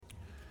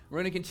We're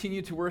going to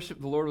continue to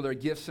worship the Lord with our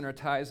gifts and our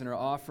tithes and our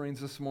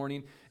offerings this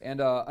morning. And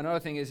another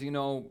thing is,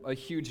 a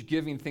huge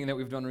giving thing that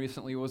we've done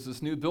recently was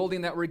this new building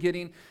that we're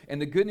getting.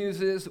 And the good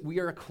news is we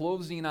are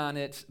closing on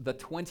it the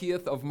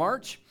 20th of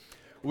March,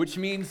 which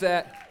means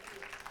that,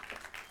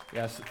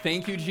 yes,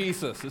 thank you,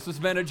 Jesus. This has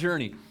been a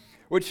journey.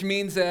 Which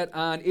means that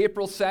on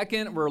April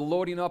 2nd, we're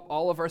loading up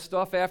all of our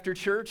stuff after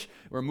church.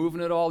 We're moving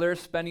it all there,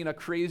 spending a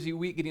crazy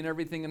week getting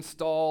everything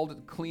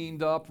installed,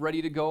 cleaned up,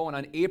 ready to go. And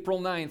on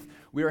April 9th,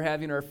 we are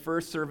having our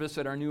first service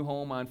at our new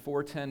home on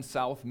 410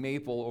 South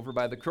Maple over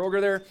by the Kroger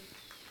there.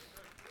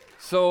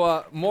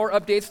 So more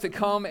updates to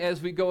come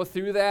as we go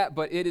through that,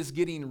 but it is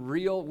getting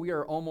real. We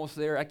are almost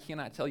there. I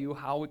cannot tell you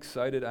how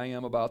excited I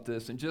am about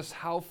this and just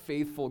how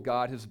faithful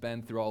God has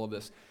been through all of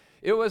this.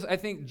 It was, I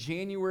think,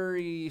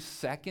 January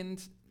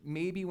 2nd,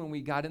 maybe when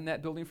we got in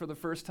that building for the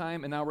first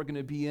time, and now we're going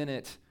to be in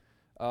it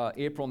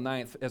April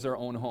 9th as our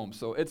own home.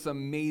 So it's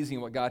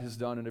amazing what God has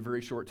done in a very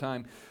short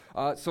time.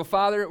 So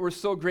Father, we're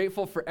so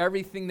grateful for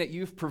everything that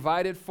you've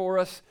provided for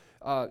us.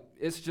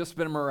 It's just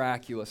been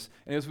miraculous.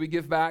 And as we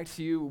give back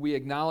to you, we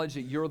acknowledge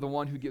that you're the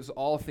one who gives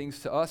all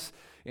things to us.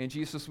 And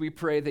Jesus, we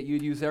pray that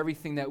you'd use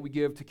everything that we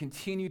give to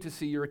continue to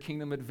see your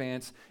kingdom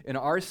advance in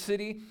our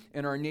city,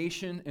 in our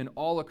nation, and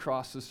all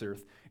across this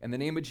earth. In the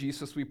name of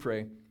Jesus, we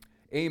pray.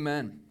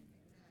 Amen.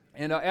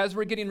 And as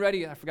we're getting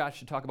ready, I forgot I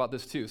should talk about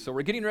this too. So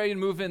we're getting ready to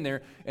move in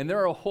there, and there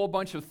are a whole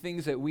bunch of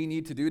things that we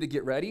need to do to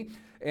get ready.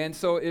 And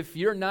so if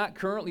you're not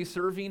currently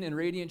serving in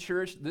Radiant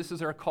Church, this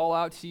is our call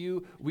out to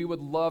you. We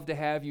would love to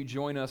have you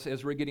join us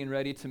as we're getting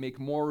ready to make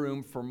more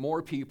room for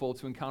more people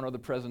to encounter the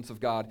presence of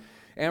God.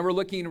 And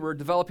we're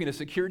developing a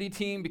security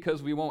team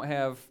because we won't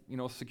have,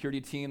 a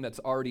security team that's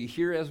already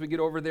here as we get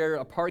over there,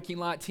 a parking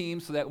lot team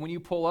so that when you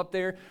pull up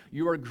there,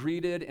 you are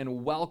greeted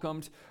and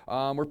welcomed.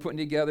 We're putting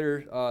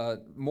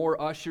together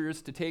more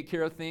ushers to take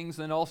care of things.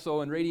 And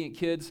also in Radiant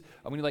Kids,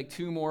 we need like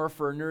 2 more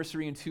for our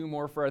nursery and 2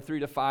 more for our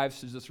 3 to 5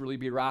 to just really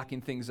be rocking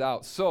things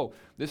out. So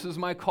this is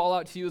my call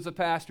out to you as a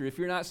pastor. If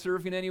you're not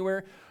serving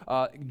anywhere,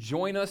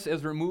 join us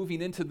as we're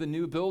moving into the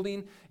new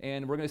building,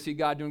 and we're going to see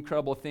God do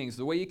incredible things.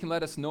 The way you can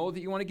let us know that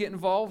you want to get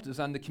involved is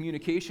on the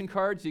communication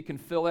cards. You can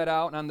fill that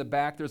out, and on the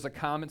back there's a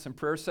comments and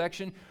prayer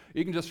section.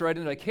 You can just write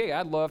in like, hey,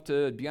 I'd love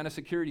to be on a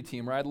security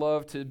team, or I'd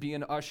love to be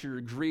an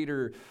usher,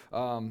 greeter,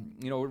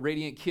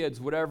 Radiant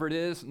Kids, whatever it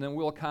is, and then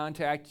we'll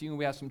contact you, and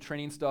we have some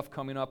training stuff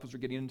coming up as we're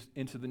getting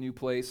into the new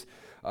place.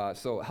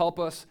 So help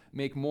us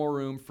make more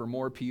room for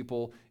more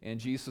people, and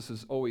Jesus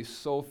is always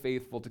so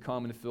faithful to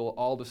come and fill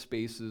all the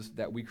spaces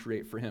that we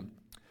create for him.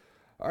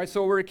 All right,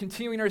 so we're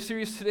continuing our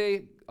series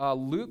today,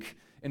 Luke,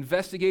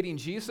 Investigating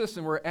Jesus,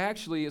 and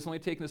it's only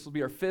taken, this will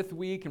be our 5th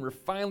week, and we're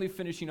finally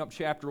finishing up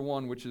chapter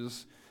 1, which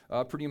is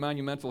pretty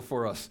monumental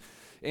for us.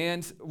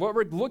 And what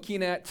we're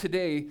looking at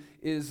today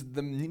is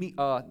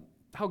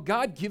how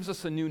God gives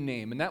us a new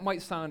name. And that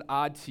might sound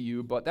odd to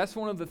you, but that's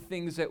one of the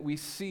things that we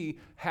see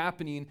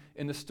happening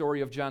in the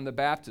story of John the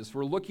Baptist.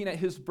 We're looking at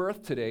his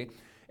birth today,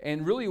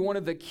 and really one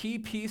of the key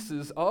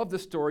pieces of the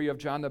story of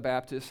John the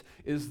Baptist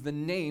is the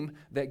name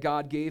that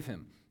God gave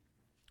him.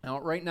 Now,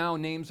 right now,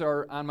 names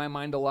are on my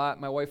mind a lot.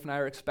 My wife and I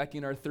are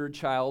expecting our 3rd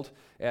child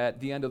at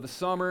the end of the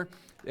summer.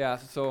 Yeah,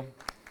 so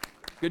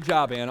good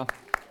job, Anna.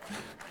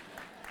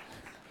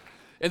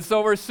 And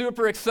so we're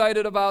super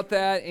excited about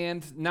that,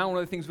 and now one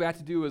of the things we have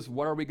to do is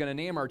what are we going to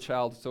name our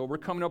child? So we're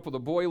coming up with a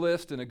boy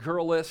list and a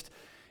girl list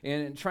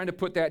and trying to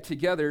put that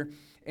together.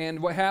 And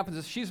what happens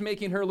is she's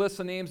making her list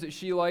of names that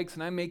she likes,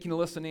 and I'm making a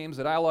list of names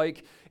that I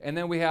like, and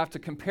then we have to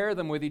compare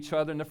them with each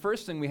other. And the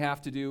first thing we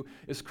have to do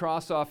is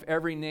cross off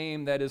every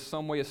name that is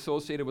some way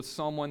associated with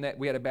someone that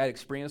we had a bad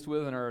experience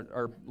with in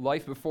our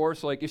life before.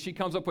 So like if she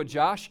comes up with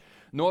Josh,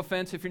 no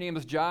offense if your name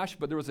is Josh,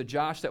 but there was a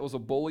Josh that was a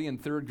bully in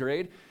 3rd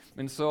grade.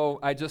 And so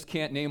I just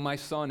can't name my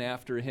son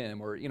after him.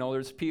 Or,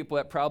 there's people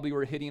that probably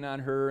were hitting on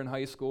her in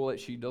high school that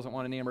she doesn't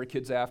want to name her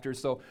kids after.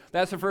 So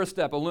that's the first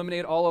step.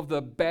 Eliminate all of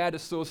the bad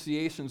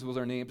associations with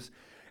our names.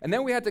 And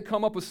then we have to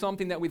come up with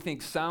something that we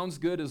think sounds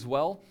good as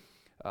well.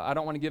 I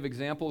don't want to give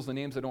examples of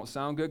names that don't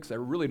sound good because I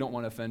really don't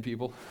want to offend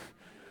people.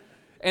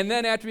 And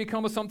then after we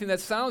come with something that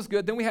sounds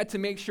good, then we had to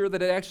make sure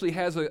that it actually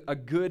has a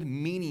good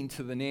meaning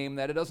to the name,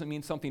 that it doesn't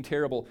mean something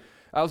terrible.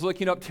 I was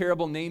looking up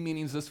terrible name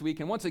meanings this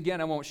week, and once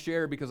again, I won't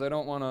share because I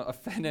don't want to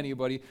offend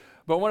anybody,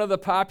 but one of the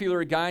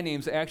popular guy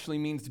names actually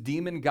means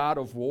demon god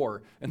of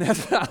war. And I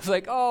was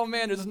like, oh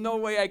man, there's no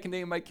way I can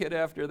name my kid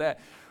after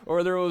that.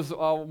 Or there was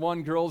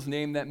one girl's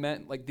name that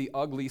meant like the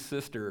ugly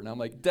sister, and I'm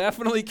like,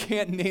 definitely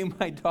can't name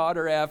my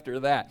daughter after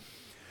that.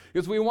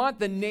 Because we want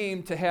the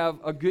name to have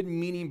a good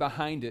meaning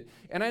behind it.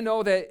 And I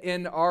know that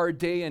in our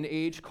day and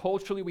age,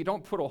 culturally, we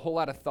don't put a whole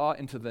lot of thought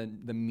into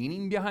the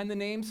meaning behind the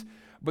names,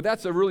 but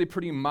that's a really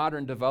pretty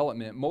modern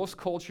development. Most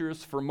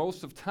cultures, for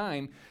most of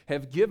time,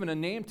 have given a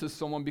name to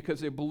someone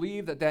because they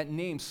believe that that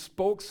name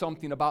spoke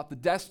something about the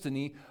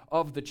destiny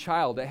of the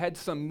child. It had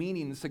some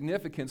meaning and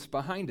significance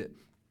behind it.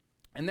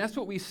 And that's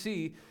what we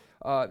see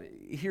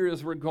here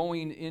as we're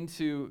going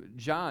into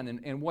John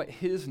and what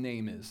his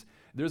name is.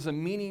 There's a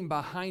meaning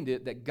behind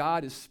it that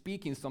God is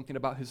speaking something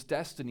about his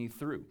destiny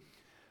through.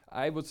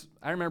 I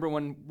remember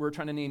when we were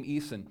trying to name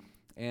Eason,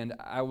 and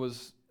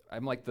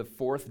I'm like the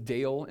fourth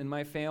Dale in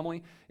my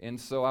family, and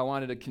so I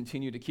wanted to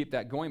continue to keep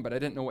that going, but I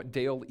didn't know what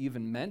Dale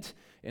even meant,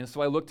 and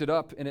so I looked it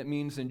up, and it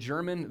means in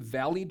German,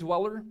 valley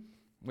dweller,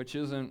 which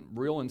isn't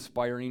real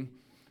inspiring,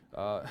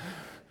 but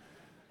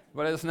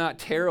it's not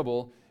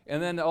terrible.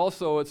 And then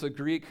also it's a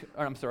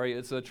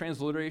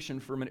transliteration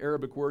from an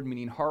Arabic word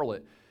meaning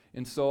harlot,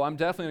 and so I'm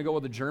definitely going to go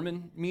with the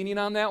German meaning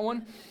on that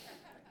one,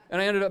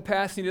 and I ended up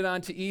passing it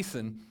on to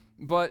Eason.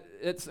 But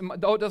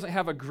though it doesn't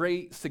have a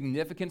great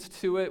significance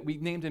to it, we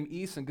named him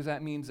Eason because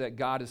that means that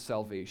God is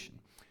salvation.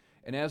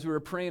 And as we were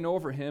praying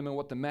over him and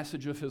what the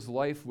message of his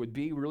life would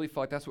be, we really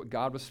felt like that's what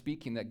God was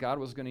speaking, that God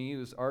was going to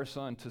use our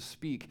son to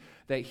speak,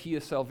 that he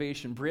is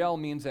salvation. Brielle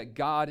means that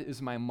God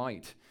is my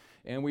might.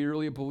 And we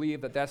really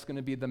believe that that's going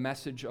to be the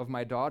message of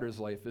my daughter's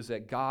life, is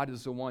that God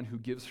is the one who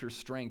gives her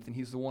strength, and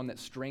he's the one that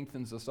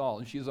strengthens us all.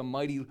 And she's a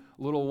mighty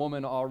little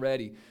woman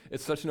already.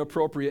 It's such an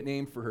appropriate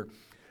name for her.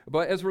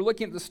 But as we're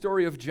looking at the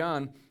story of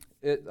John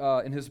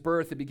in his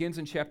birth, it begins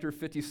in chapter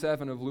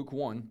 57 of Luke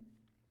 1.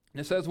 And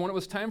it says, when it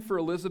was time for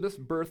Elizabeth's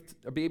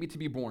baby to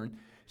be born,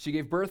 she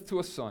gave birth to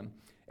a son.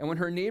 And when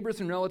her neighbors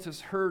and relatives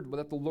heard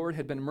that the Lord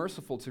had been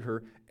merciful to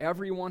her,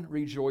 everyone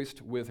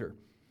rejoiced with her.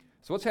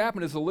 So what's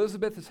happened is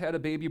Elizabeth has had a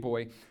baby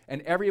boy,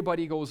 and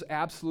everybody goes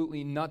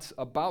absolutely nuts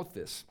about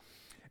this.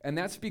 And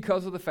that's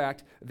because of the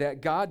fact that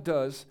God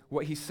does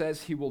what he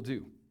says he will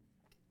do.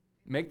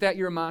 Make that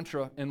your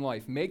mantra in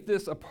life. Make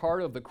this a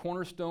part of the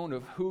cornerstone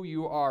of who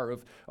you are,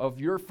 of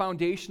your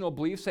foundational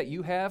beliefs that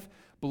you have.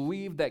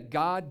 Believe that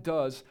God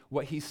does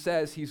what he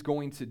says he's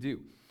going to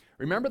do.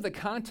 Remember, the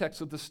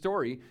context of the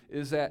story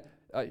is that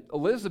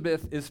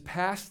Elizabeth is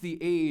past the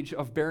age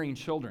of bearing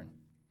children.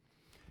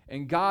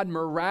 And God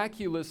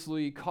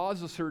miraculously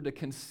causes her to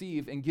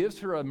conceive and gives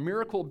her a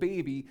miracle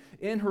baby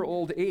in her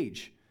old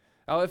age.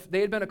 Now, if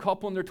they had been a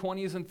couple in their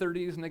 20s and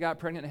 30s and they got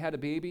pregnant and had a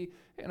baby,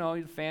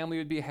 your family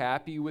would be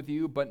happy with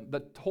you, but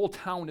the whole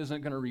town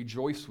isn't going to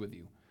rejoice with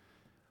you.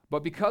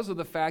 But because of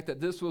the fact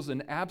that this was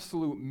an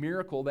absolute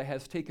miracle that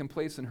has taken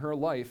place in her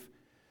life,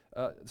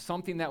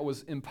 something that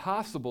was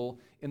impossible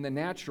in the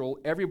natural,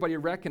 everybody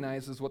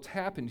recognizes what's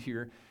happened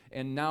here,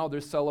 and now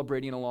they're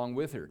celebrating along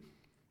with her.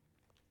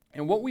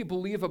 And what we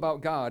believe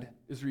about God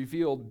is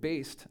revealed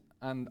based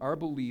on our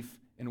belief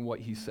in what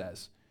he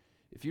says.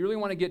 If you really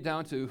want to get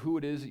down to who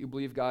it is that you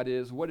believe God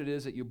is, what it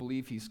is that you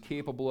believe he's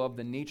capable of,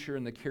 the nature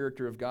and the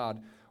character of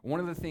God, one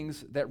of the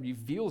things that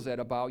reveals that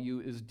about you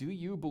is, do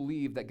you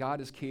believe that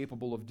God is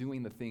capable of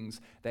doing the things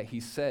that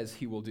he says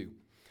he will do?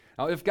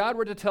 Now, if God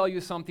were to tell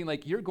you something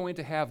like, you're going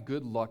to have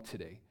good luck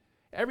today,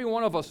 every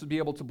one of us would be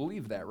able to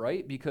believe that,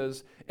 right?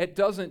 Because it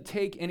doesn't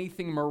take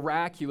anything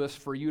miraculous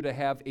for you to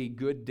have a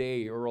good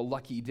day or a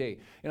lucky day.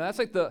 That's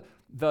like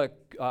the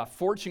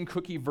fortune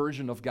cookie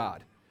version of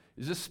God.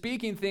 It's just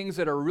speaking things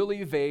that are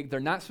really vague, they're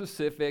not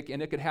specific,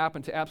 and it could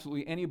happen to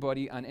absolutely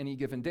anybody on any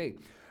given day.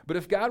 But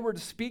if God were to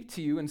speak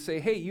to you and say,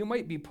 hey, you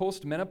might be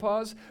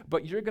post-menopause,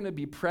 but you're going to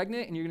be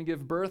pregnant and you're going to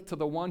give birth to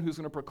the one who's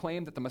going to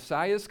proclaim that the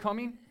Messiah is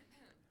coming,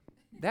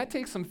 that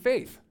takes some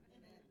faith.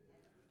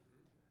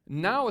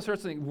 Now it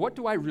starts thinking, what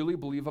do I really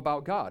believe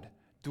about God?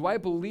 Do I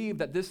believe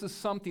that this is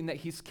something that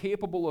he's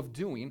capable of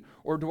doing,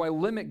 or do I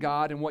limit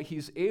God and what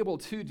he's able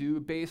to do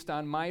based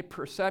on my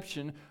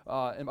perception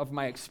of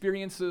my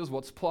experiences,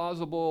 what's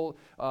plausible,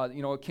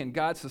 can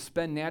God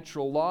suspend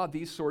natural law,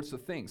 these sorts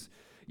of things.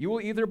 You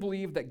will either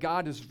believe that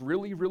God is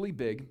really, really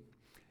big,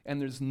 and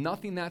there's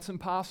nothing that's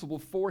impossible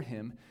for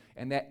him,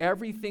 and that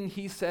everything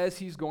he says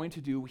he's going to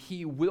do,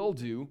 he will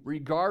do,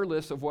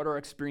 regardless of what our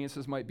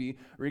experiences might be,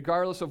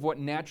 regardless of what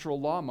natural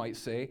law might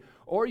say,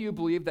 or you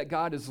believe that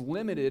God is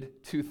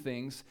limited to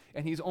things,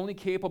 and he's only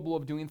capable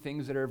of doing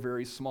things that are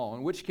very small,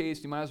 in which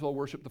case you might as well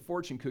worship the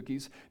fortune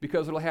cookies,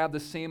 because it'll have the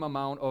same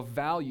amount of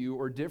value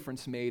or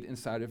difference made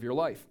inside of your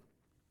life.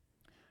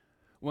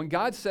 When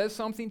God says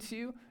something to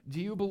you,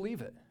 do you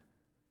believe it?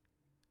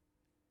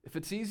 If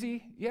it's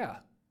easy, yeah.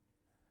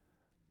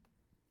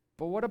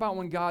 But what about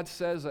when God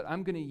says that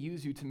I'm going to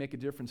use you to make a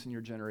difference in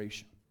your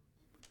generation?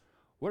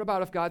 What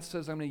about if God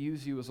says I'm going to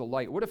use you as a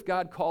light? What if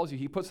God calls you,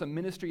 he puts a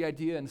ministry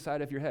idea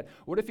inside of your head?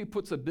 What if he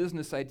puts a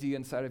business idea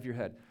inside of your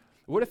head?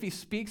 What if he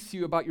speaks to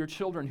you about your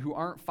children who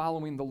aren't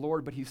following the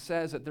Lord, but he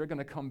says that they're going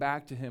to come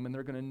back to him and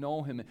they're going to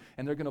know him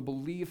and they're going to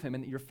believe him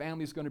and that your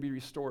family is going to be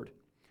restored?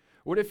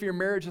 What if your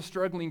marriage is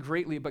struggling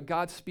greatly, but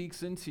God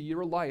speaks into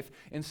your life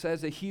and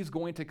says that he's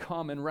going to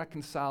come and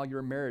reconcile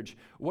your marriage?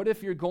 What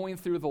if you're going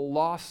through the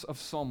loss of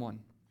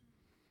someone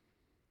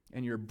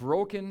and you're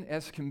broken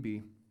as can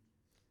be,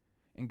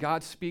 and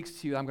God speaks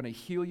to you, I'm going to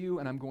heal you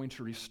and I'm going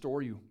to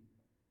restore you?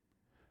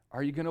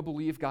 Are you going to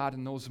believe God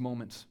in those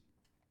moments,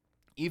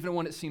 even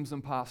when it seems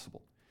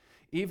impossible,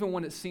 even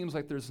when it seems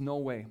like there's no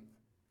way?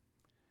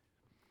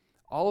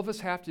 All of us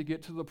have to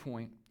get to the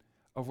point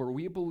of where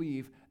we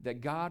believe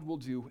that God will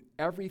do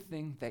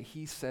everything that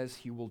he says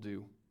he will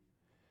do.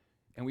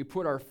 And we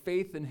put our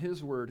faith in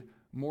his word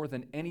more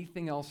than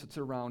anything else that's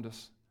around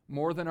us,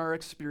 more than our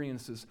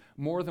experiences,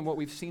 more than what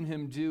we've seen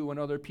him do in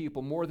other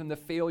people, more than the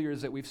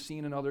failures that we've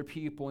seen in other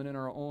people and in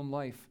our own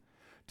life.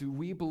 do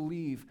we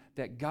believe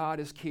that God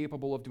is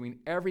capable of doing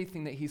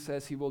everything that he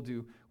says he will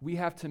do? We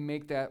have to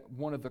make that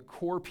one of the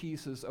core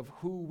pieces of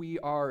who we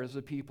are as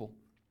a people.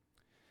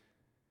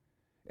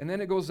 And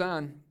then it goes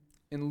on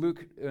in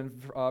Luke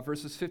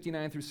verses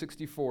 59 through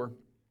 64.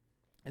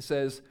 It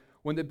says,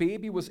 when the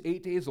baby was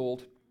 8 days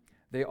old,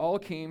 they all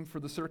came for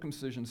the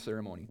circumcision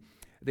ceremony.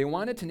 They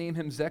wanted to name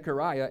him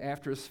Zechariah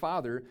after his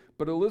father,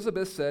 but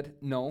Elizabeth said,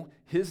 no,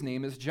 his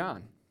name is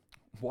John.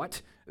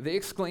 What? They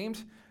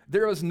exclaimed.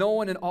 There is no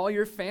one in all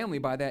your family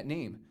by that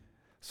name.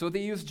 So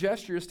they used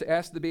gestures to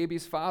ask the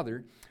baby's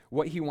father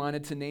what he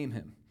wanted to name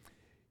him.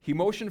 He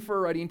motioned for a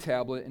writing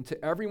tablet, and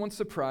to everyone's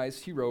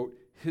surprise, he wrote,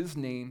 his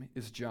name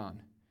is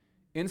John.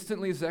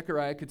 Instantly,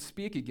 Zechariah could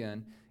speak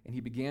again, and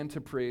he began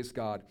to praise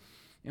God.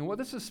 And what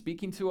this is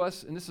speaking to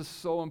us, and this is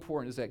so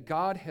important, is that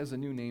God has a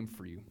new name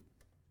for you.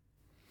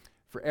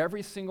 For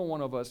every single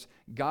one of us,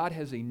 God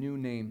has a new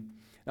name.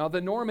 Now,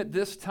 the norm at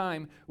this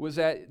time was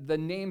that the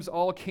names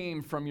all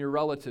came from your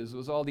relatives. It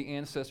was all the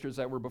ancestors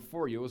that were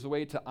before you. It was a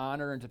way to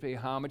honor and to pay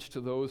homage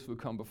to those who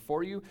come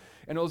before you.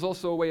 And it was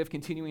also a way of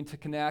continuing to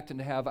connect and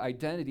to have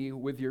identity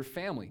with your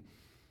family.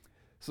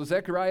 So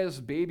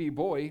Zechariah's baby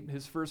boy,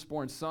 his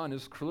firstborn son,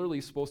 is clearly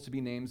supposed to be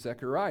named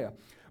Zechariah.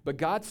 But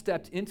God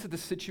stepped into the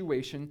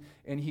situation,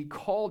 and he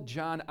called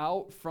John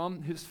out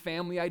from his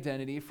family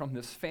identity, from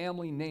his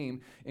family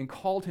name, and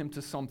called him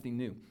to something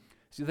new.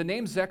 See, the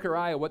name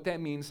Zechariah, what that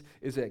means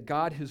is that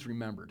God has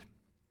remembered.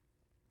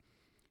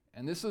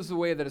 And this is the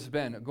way that it's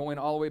been, going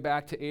all the way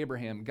back to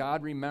Abraham.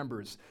 God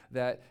remembers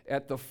that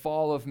at the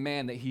fall of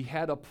man, that he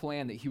had a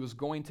plan, that he was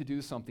going to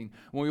do something.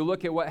 When we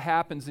look at what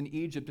happens in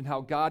Egypt and how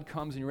God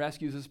comes and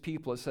rescues his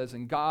people, it says,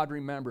 and God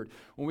remembered.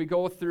 When we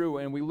go through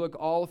and we look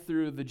all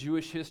through the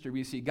Jewish history,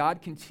 we see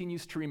God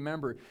continues to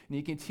remember, and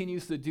he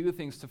continues to do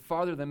things to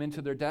farther them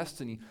into their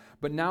destiny.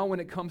 But now when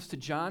it comes to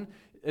John,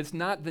 it's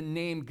not the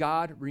name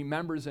God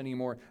remembers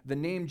anymore. The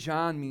name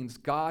John means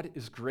God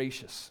is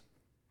gracious.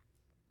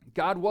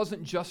 God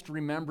wasn't just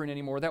remembering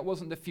anymore. That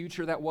wasn't the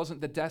future. That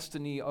wasn't the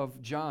destiny of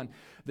John.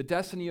 The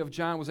destiny of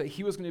John was that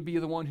he was going to be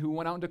the one who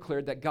went out and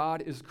declared that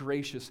God is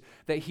gracious,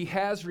 that he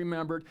has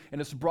remembered,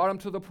 and it's brought him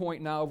to the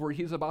point now where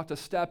he's about to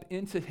step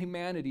into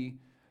humanity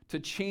to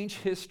change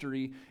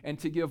history and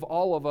to give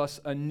all of us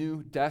a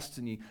new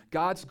destiny.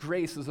 God's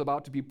grace is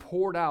about to be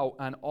poured out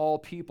on all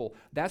people.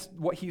 That's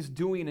what he's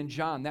doing in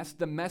John. That's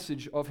the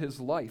message of his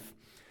life.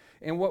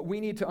 And what we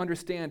need to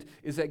understand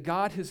is that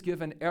God has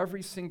given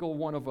every single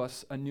one of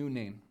us a new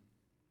name.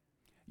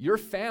 Your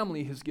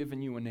family has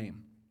given you a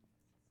name.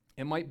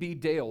 It might be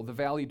Dale, the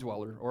valley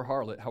dweller, or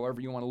harlot,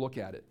 however you want to look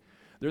at it.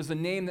 There's a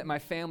name that my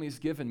family's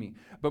given me.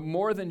 But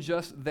more than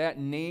just that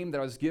name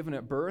that I was given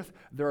at birth,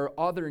 there are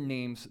other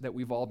names that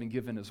we've all been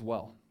given as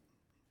well.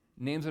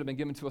 Names that have been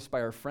given to us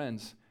by our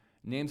friends.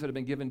 Names that have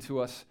been given to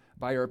us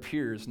by our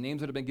peers.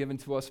 Names that have been given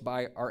to us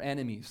by our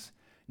enemies.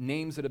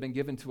 Names that have been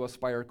given to us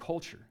by our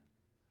culture.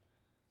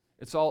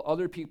 It's all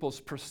other people's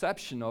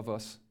perception of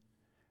us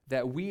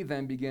that we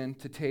then begin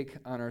to take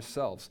on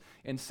ourselves.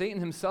 And Satan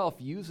himself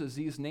uses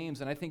these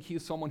names, and I think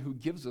he's someone who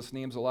gives us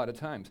names a lot of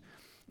times.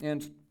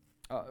 And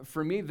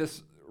for me,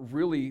 this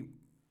really,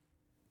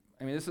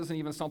 this isn't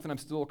even something I'm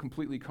still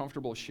completely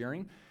comfortable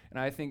sharing. And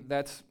I think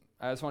I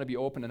just want to be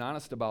open and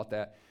honest about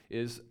that,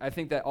 is I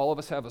think that all of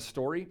us have a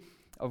story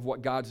of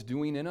what God's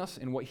doing in us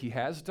and what he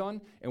has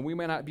done, and we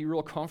might not be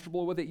real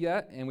comfortable with it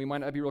yet, and we might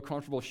not be real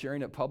comfortable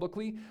sharing it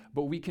publicly,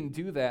 but we can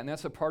do that, and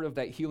that's a part of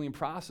that healing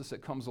process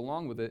that comes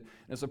along with it,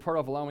 and it's a part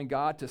of allowing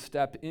God to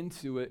step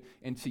into it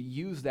and to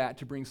use that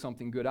to bring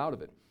something good out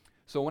of it.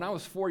 So when I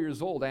was 4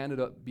 years old, I ended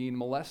up being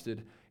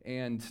molested,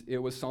 and it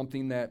was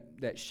something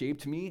that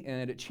shaped me,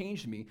 and it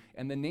changed me,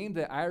 and the name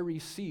that I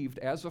received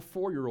as a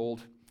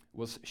 4-year-old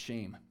was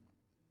shame,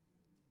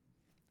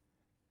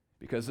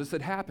 because this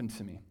had happened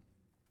to me.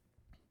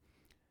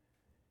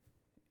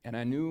 And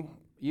I knew,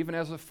 even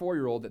as a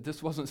 4-year-old, that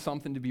this wasn't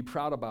something to be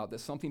proud about, that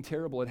something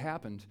terrible had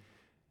happened.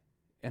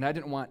 And I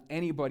didn't want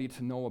anybody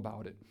to know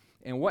about it.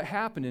 And what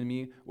happened in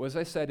me was,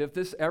 I said, if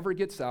this ever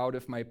gets out,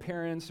 if my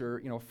parents or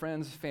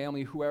friends,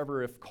 family,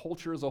 whoever, if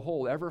culture as a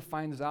whole ever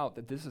finds out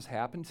that this has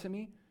happened to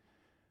me,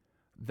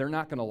 they're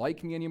not going to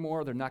like me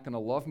anymore. They're not going to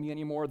love me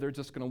anymore. They're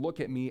just going to look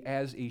at me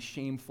as a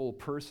shameful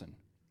person.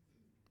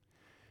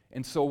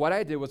 And so what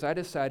I did was I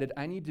decided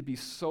I need to be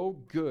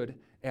so good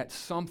at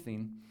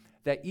something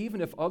that even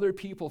if other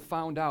people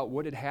found out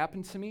what had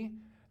happened to me,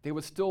 they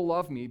would still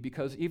love me,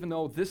 because even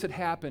though this had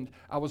happened,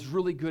 I was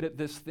really good at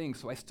this thing.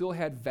 So I still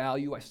had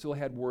value, I still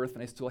had worth,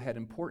 and I still had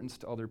importance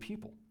to other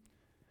people.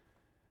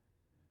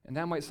 And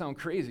that might sound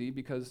crazy,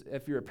 because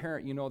if you're a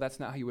parent, you know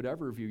that's not how you would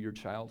ever view your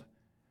child.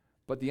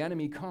 But the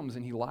enemy comes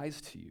and he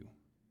lies to you.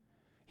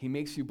 He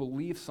makes you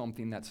believe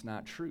something that's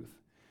not truth.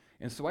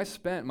 And so I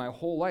spent my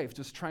whole life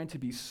just trying to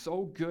be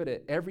so good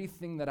at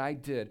everything that I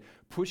did,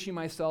 pushing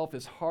myself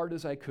as hard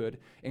as I could,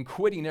 and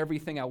quitting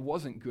everything I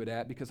wasn't good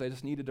at, because I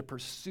just needed to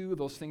pursue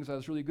those things I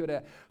was really good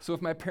at. So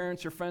if my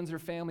parents or friends or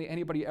family,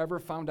 anybody ever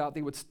found out,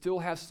 they would still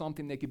have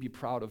something they could be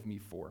proud of me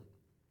for.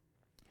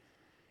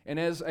 And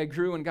as I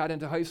grew and got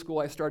into high school,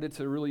 I started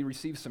to really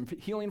receive some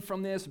healing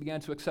from this, began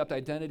to accept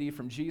identity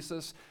from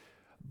Jesus.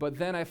 But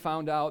then I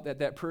found out that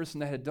that person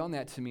that had done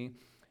that to me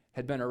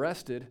had been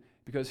arrested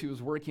because he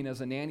was working as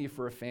a nanny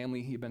for a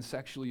family. He had been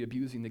sexually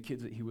abusing the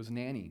kids that he was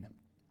nannying.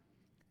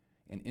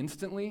 And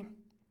instantly,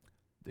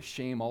 the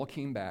shame all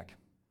came back,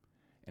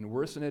 and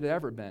worse than it had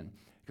ever been,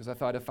 because I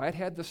thought if I'd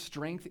had the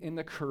strength and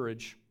the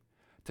courage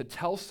to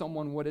tell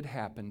someone what had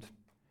happened,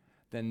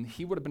 then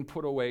he would have been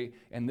put away,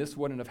 and this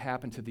wouldn't have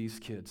happened to these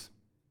kids.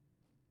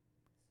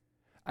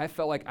 I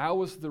felt like I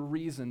was the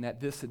reason that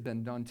this had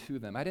been done to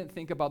them. I didn't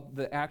think about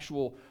the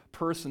actual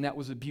person that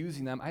was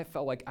abusing them. I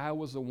felt like I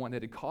was the one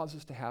that had caused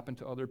this to happen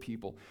to other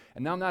people.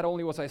 And now not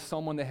only was I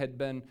someone that had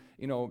been,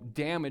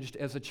 damaged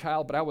as a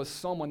child, but I was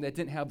someone that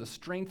didn't have the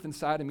strength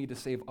inside of me to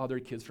save other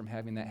kids from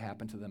having that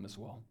happen to them as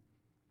well.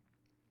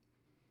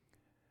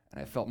 And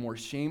I felt more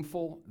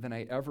shameful than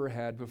I ever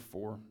had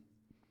before.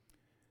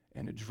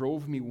 And it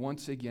drove me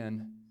once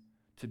again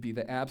to be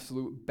the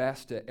absolute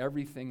best at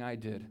everything I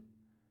did,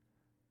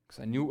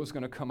 because I knew it was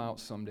going to come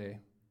out someday.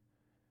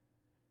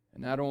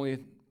 And not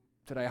only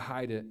did I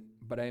hide it,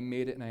 but I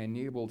made it, and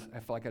I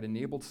felt like I'd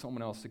enabled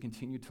someone else to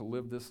continue to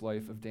live this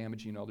life of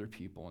damaging other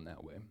people in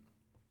that way.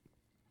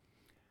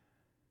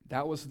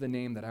 That was the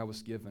name that I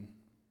was given.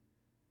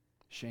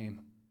 Shame.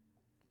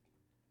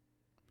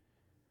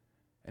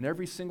 And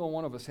every single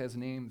one of us has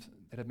names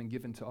that have been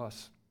given to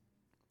us.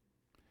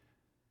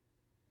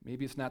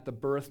 Maybe it's not the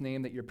birth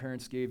name that your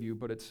parents gave you,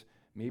 but it's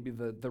maybe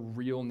the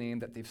real name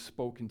that they've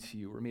spoken to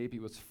you, or maybe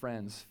it was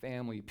friends,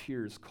 family,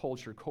 peers,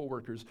 culture,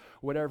 coworkers,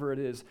 whatever it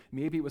is.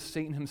 Maybe it was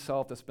Satan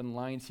himself that's been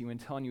lying to you and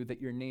telling you that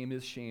your name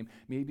is shame.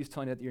 Maybe he's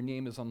telling you that your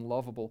name is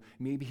unlovable.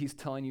 Maybe he's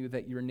telling you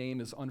that your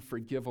name is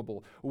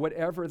unforgivable.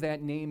 Whatever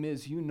that name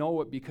is, you know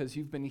it because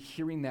you've been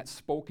hearing that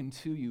spoken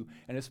to you,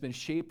 and it's been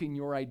shaping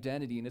your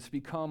identity, and it's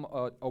become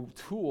a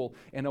tool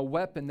and a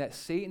weapon that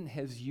Satan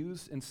has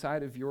used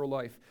inside of your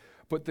life.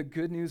 But the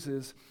good news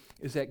is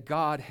that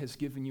God has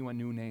given you a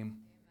new name.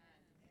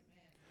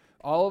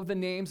 All of the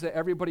names that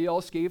everybody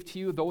else gave to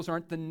you, those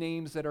aren't the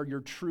names that are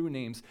your true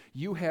names.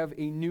 You have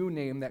a new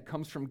name that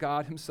comes from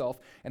God himself,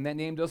 and that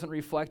name doesn't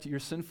reflect your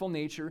sinful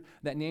nature.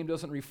 That name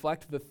doesn't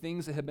reflect the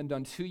things that have been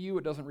done to you.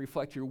 It doesn't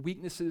reflect your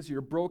weaknesses,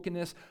 your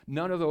brokenness,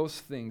 none of those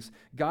things.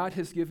 God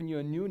has given you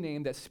a new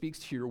name that speaks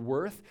to your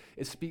worth.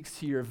 It speaks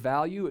to your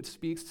value. It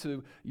speaks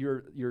to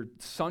your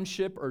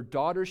sonship or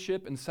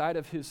daughtership inside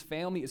of his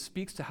family. It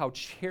speaks to how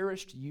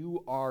cherished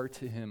you are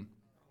to him.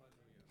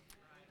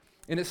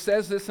 And it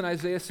says this in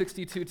Isaiah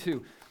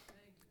 62:2.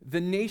 The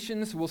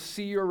nations will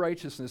see your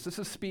righteousness. This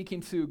is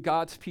speaking to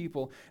God's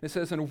people. It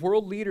says, and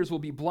world leaders will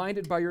be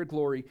blinded by your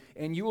glory,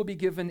 and you will be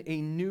given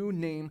a new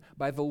name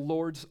by the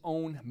Lord's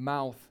own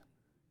mouth.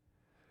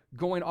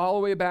 Going all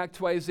the way back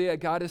to Isaiah,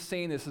 God is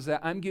saying this, is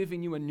that I'm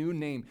giving you a new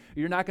name.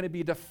 You're not going to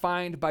be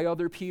defined by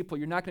other people.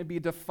 You're not going to be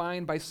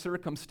defined by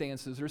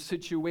circumstances or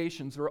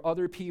situations or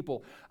other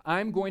people.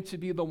 I'm going to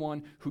be the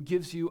one who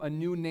gives you a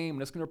new name,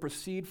 and it's going to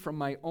proceed from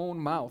my own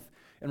mouth.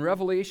 In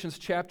Revelations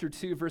chapter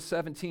 2, verse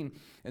 17,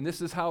 and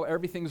this is how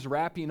everything's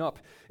wrapping up,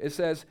 it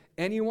says,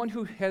 anyone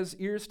who has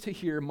ears to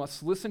hear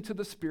must listen to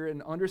the Spirit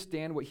and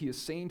understand what he is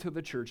saying to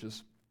the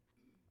churches.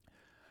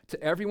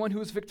 To everyone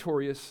who is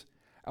victorious,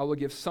 I will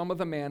give some of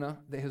the manna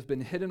that has been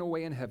hidden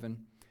away in heaven,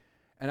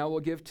 and I will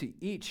give to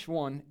each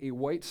one a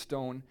white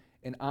stone,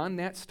 and on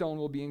that stone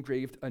will be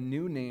engraved a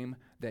new name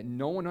that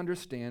no one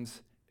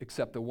understands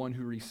except the one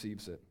who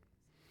receives it.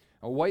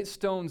 Now, white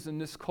stones in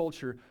this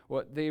culture,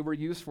 what they were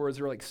used for is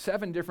there were like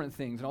 7 different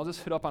things, and I'll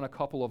just hit up on a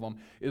couple of them.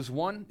 Is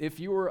one, if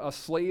you were a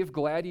slave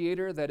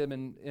gladiator that had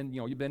been,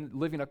 you've been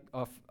living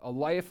a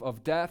life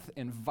of death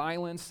and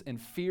violence and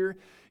fear,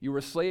 you were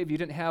a slave, you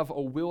didn't have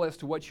a will as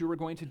to what you were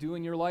going to do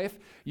in your life,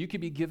 you could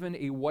be given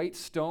a white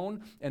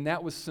stone, and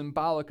that was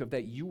symbolic of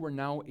that you were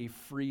now a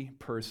free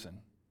person.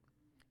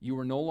 You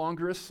were no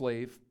longer a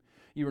slave.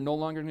 You were no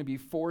longer going to be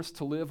forced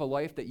to live a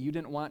life that you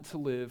didn't want to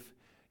live.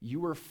 You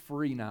were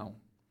free now.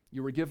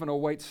 You were given a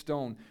white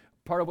stone.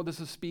 Part of what this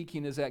is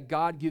speaking is that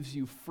God gives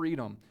you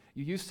freedom.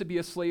 You used to be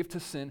a slave to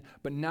sin,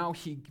 but now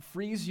he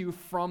frees you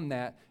from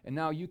that, and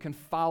now you can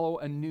follow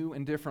a new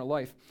and different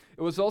life.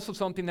 It was also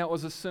something that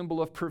was a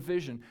symbol of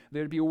provision.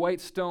 There'd be white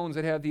stones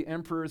that had the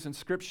emperor's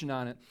inscription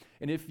on it,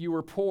 and if you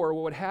were poor,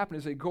 what would happen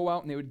is they'd go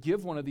out and they would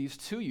give one of these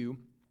to you,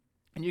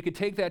 and you could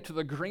take that to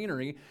the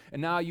granary, and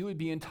now you would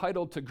be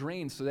entitled to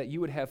grain so that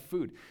you would have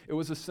food. It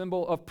was a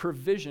symbol of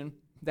provision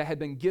that had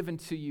been given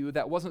to you,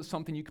 that wasn't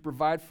something you could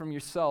provide from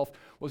yourself,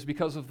 was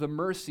because of the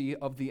mercy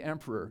of the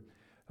emperor.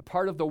 A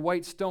part of the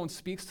white stone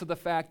speaks to the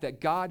fact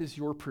that God is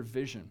your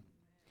provision.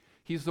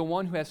 He's the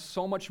one who has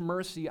so much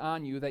mercy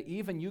on you that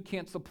even you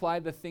can't supply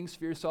the things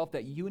for yourself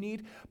that you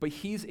need, but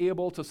he's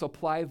able to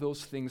supply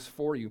those things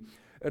for you.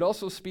 It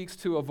also speaks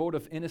to a vote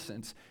of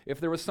innocence.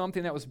 If there was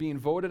something that was being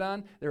voted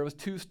on, there was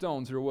 2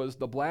 stones. There was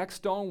the black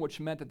stone,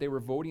 which meant that they were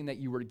voting that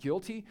you were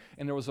guilty,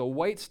 and there was a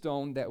white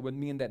stone that would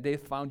mean that they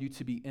found you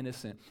to be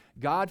innocent.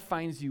 God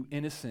finds you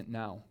innocent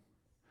now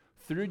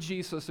Through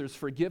Jesus, there's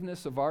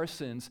forgiveness of our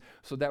sins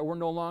so that we're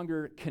no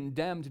longer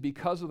condemned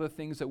because of the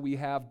things that we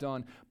have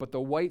done, but the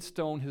white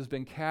stone has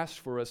been cast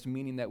for us,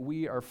 meaning that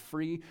we are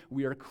free,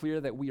 we are clear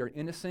that we are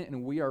innocent,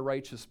 and we are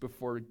righteous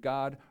before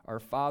God, our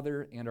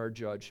Father, and our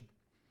Judge.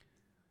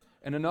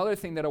 And another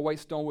thing that a white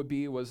stone would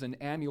be was an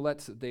amulet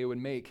that they would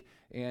make,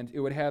 and it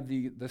would have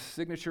the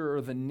signature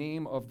or the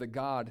name of the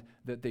God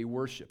that they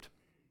worshiped.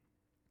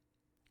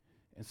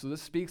 And so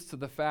this speaks to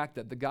the fact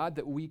that the God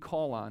that we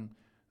call on,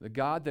 the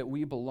God that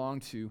we belong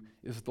to,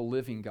 is the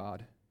living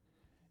God.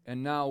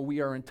 And now we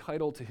are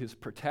entitled to his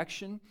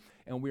protection,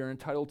 and we are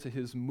entitled to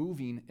his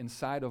moving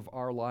inside of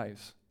our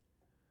lives.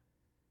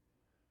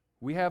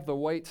 We have the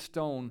white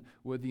stone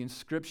with the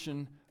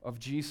inscription of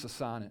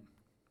Jesus on it.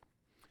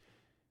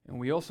 And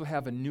we also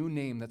have a new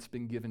name that's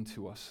been given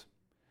to us.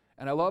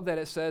 And I love that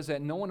it says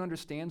that no one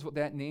understands what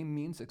that name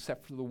means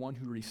except for the one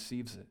who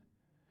receives it.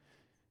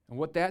 And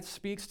what that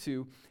speaks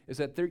to is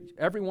that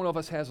every one of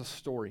us has a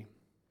story.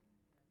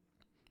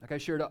 Like I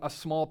shared a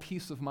small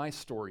piece of my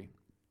story.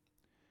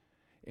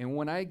 And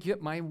when I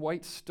get my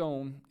white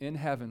stone in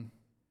heaven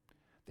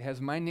that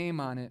has my name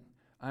on it,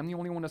 I'm the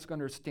only one that's going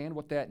to understand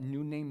what that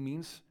new name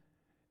means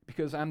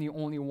because I'm the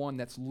only one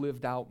that's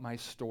lived out my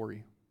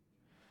story.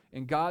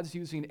 And God's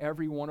using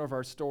every one of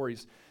our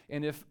stories.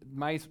 And if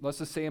let's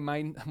just say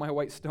my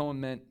white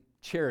stone meant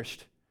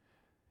cherished,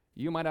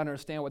 you might not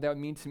understand what that would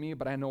mean to me,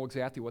 but I know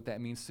exactly what that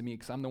means to me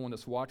because I'm the one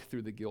that's walked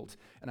through the guilt,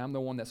 and I'm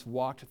the one that's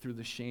walked through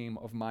the shame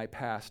of my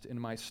past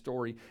and my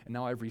story, and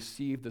now I've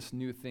received this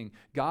new thing.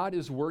 God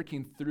is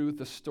working through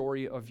the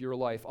story of your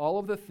life. All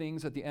of the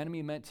things that the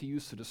enemy meant to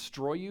use to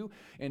destroy you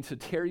and to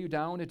tear you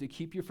down and to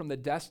keep you from the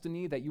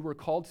destiny that you were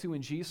called to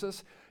in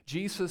Jesus,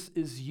 Jesus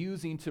is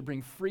using to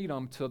bring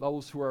freedom to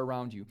those who are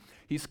around you.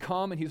 He's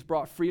come and he's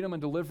brought freedom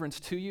and deliverance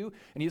to you,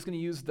 and he's going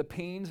to use the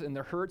pains and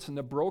the hurts and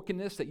the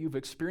brokenness that you've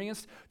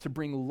experienced to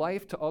bring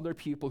life to other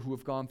people who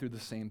have gone through the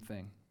same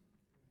thing.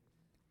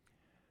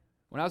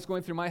 When I was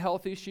going through my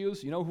health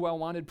issues, you know who I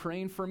wanted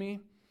praying for me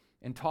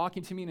and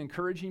talking to me and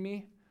encouraging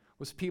me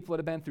was people that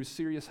have been through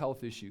serious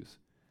health issues.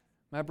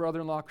 My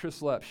brother-in-law,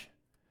 Chris Lepsch.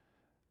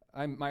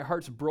 My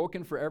heart's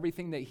broken for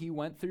everything that he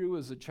went through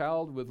as a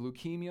child with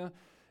leukemia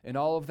and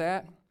all of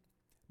that.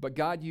 But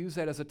God used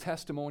that as a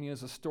testimony,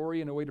 as a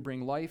story, and a way to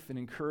bring life and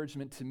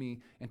encouragement to me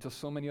and to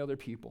so many other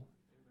people.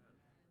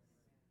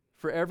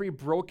 For every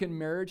broken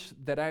marriage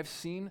that I've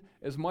seen,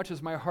 as much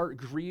as my heart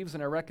grieves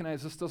and I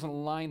recognize this doesn't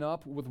line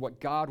up with what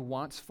God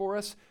wants for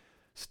us,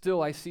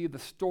 still I see the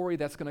story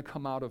that's going to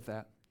come out of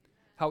that.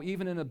 How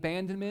even in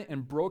abandonment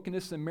and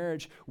brokenness in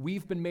marriage,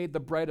 we've been made the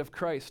bride of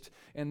Christ,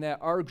 and that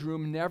our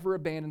groom never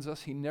abandons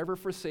us, he never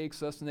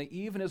forsakes us, and that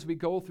even as we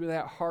go through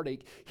that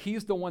heartache,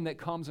 he's the one that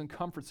comes and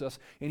comforts us,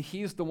 and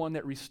he's the one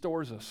that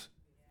restores us.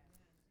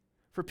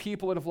 For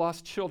people that have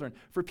lost children,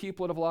 for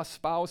people that have lost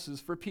spouses,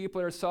 for people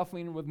that are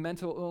suffering with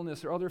mental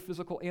illness or other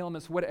physical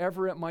ailments,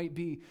 whatever it might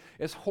be,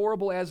 as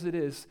horrible as it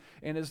is,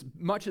 and as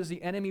much as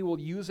the enemy will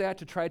use that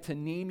to try to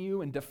name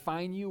you and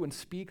define you and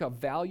speak of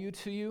value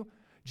to you,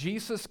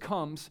 Jesus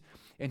comes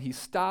and he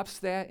stops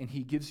that and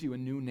he gives you a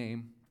new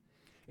name.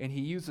 And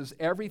he uses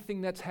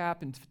everything that's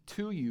happened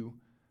to you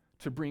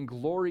to bring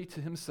glory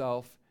to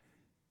himself,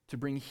 to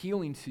bring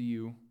healing to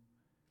you,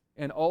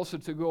 and also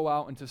to go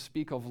out and to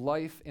speak of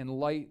life and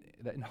light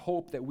and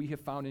hope that we have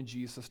found in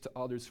Jesus to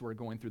others who are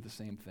going through the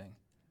same thing.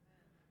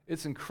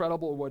 It's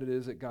incredible what it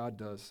is that God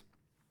does.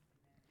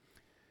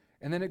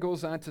 And then it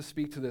goes on to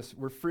speak to this.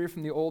 We're free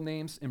from the old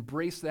names.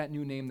 Embrace that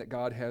new name that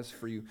God has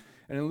for you.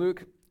 And in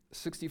Luke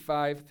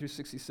 65 through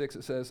 66,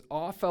 it says,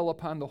 "Awe fell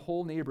upon the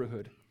whole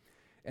neighborhood,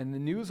 and the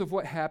news of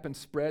what happened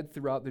spread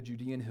throughout the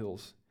Judean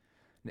hills.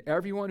 And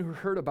everyone who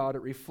heard about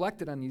it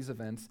reflected on these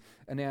events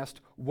and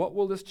asked, 'What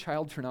will this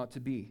child turn out to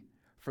be?'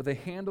 For the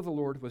hand of the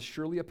Lord was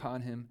surely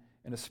upon him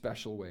in a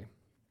special way."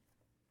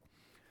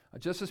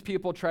 Just as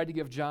people tried to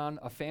give John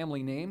a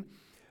family name,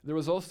 there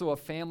was also a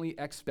family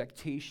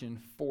expectation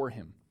for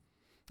him.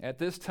 At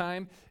this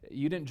time,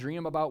 you didn't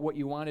dream about what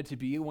you wanted to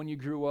be when you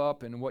grew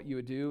up and what you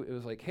would do. It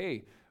was like,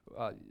 hey,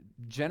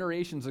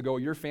 generations ago,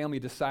 your family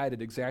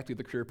decided exactly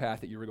the career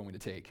path that you were going to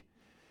take.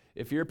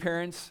 If your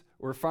parents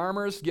were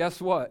farmers,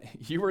 guess what?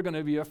 You were going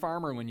to be a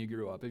farmer when you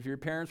grew up. If your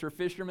parents were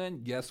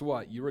fishermen, guess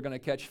what? You were going to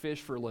catch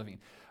fish for a living.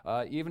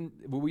 Even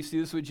we see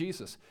this with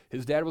Jesus.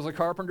 His dad was a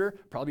carpenter.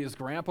 Probably his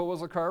grandpa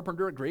was a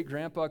carpenter,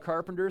 great-grandpa a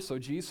carpenter. So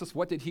Jesus,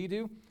 what did he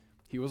do?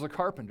 He was a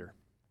carpenter.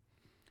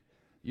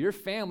 Your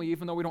family,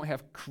 even though we don't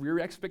have career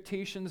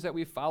expectations that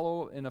we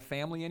follow in a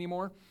family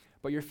anymore,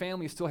 but your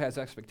family still has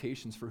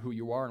expectations for who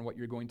you are and what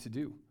you're going to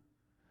do.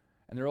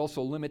 And there are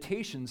also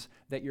limitations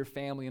that your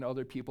family and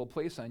other people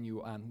place on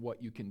you on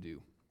what you can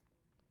do.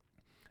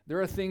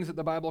 There are things that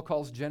the Bible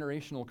calls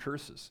generational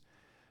curses.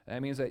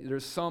 That means that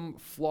there's some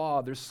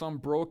flaw, there's some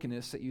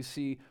brokenness that you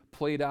see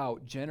played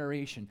out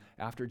generation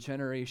after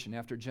generation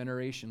after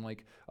generation.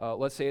 Like,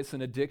 let's say it's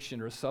an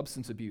addiction or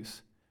substance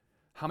abuse.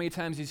 How many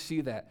times you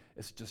see that?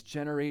 It's just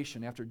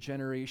generation after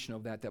generation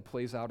of that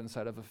plays out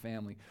inside of a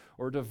family.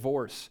 Or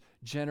divorce,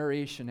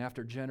 generation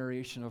after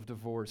generation of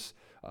divorce.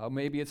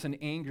 Maybe it's an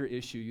anger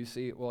issue. You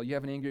see, well, you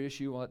have an anger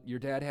issue. Well, your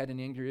dad had an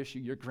anger issue.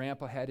 Your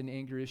grandpa had an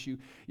anger issue.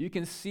 You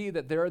can see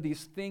that there are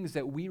these things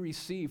that we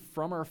receive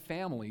from our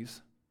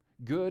families,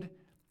 good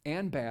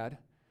and bad,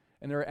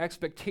 and there are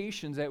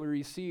expectations that we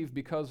receive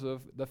because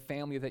of the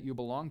family that you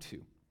belong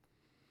to.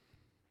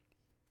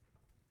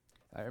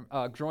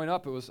 Growing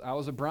up, I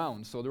was a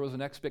Brown, so there was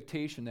an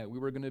expectation that we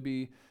were going to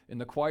be in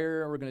the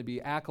choir, we're going to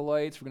be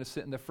acolytes, we're going to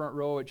sit in the front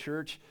row at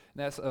church.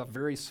 And that's a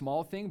very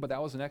small thing, but that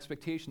was an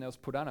expectation that was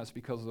put on us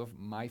because of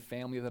my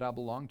family that I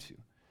belonged to.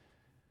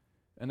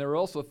 And there were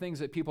also things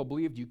that people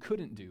believed you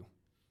couldn't do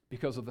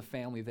because of the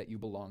family that you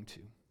belonged to.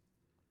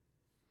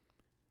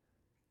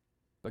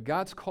 But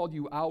God's called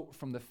you out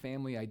from the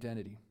family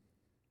identity.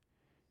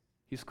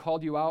 He's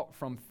called you out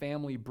from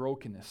family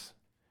brokenness.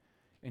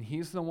 And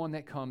he's the one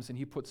that comes and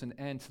he puts an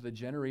end to the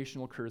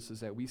generational curses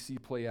that we see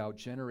play out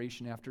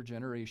generation after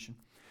generation.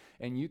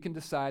 And you can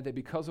decide that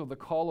because of the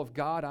call of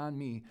God on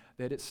me,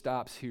 that it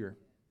stops here.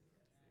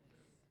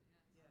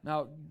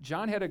 Now,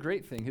 John had a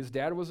great thing. His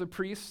dad was a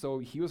priest, so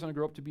he was going to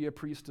grow up to be a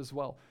priest as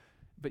well.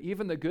 But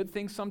even the good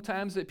things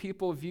sometimes that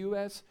people view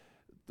as,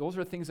 those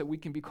are things that we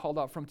can be called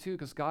out from too,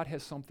 because God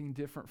has something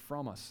different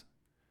from us.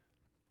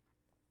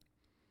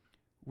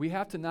 We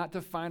have to not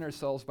define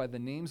ourselves by the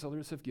names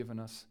others have given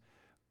us.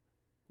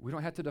 We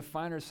don't have to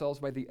define ourselves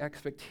by the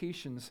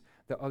expectations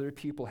that other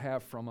people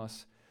have from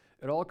us.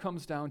 It all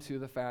comes down to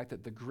the fact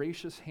that the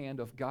gracious hand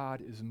of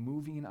God is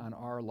moving on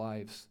our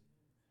lives.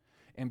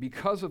 And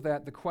because of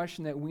that, the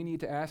question that we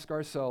need to ask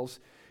ourselves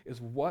is,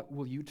 what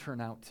will you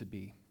turn out to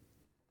be?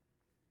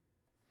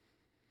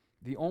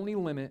 The only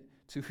limit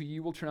to who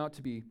you will turn out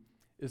to be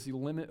is the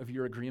limit of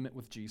your agreement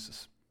with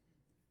Jesus.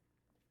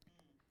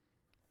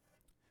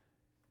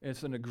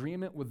 It's an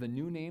agreement with the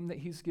new name that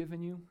he's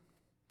given you.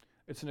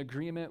 It's an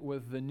agreement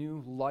with the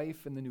new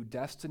life and the new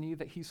destiny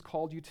that he's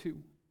called you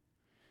to.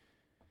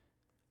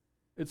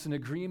 It's an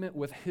agreement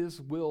with his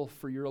will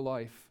for your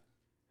life.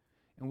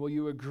 And will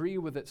you agree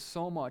with it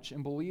so much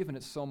and believe in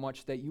it so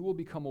much that you will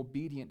become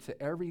obedient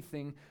to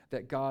everything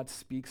that God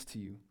speaks to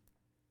you?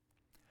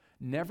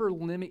 Never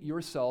limit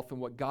yourself and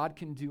what God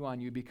can do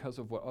on you because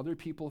of what other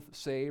people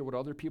say or what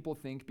other people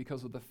think,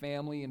 because of the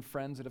family and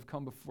friends that have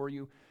come before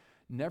you.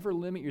 Never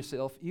limit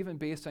yourself, even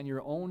based on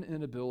your own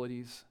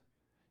inabilities,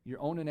 your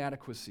own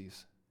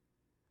inadequacies.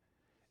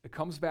 It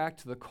comes back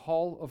to the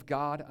call of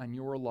God on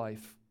your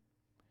life.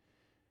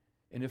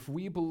 And if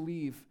we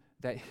believe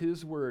that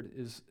his word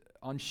is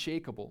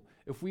unshakable,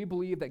 if we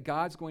believe that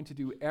God's going to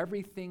do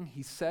everything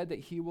he said that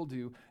he will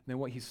do, then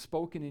what he's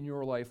spoken in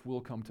your life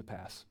will come to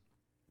pass.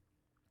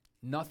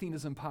 Nothing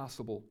is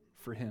impossible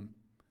for him.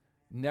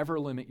 Never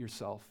limit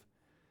yourself.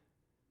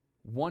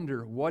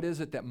 Wonder, what is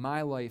it that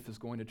my life is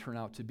going to turn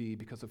out to be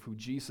because of who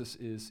Jesus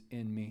is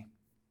in me?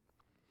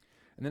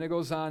 And then it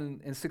goes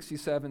on in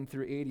 67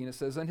 through 80, and it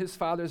says, "And his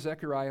father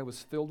Zechariah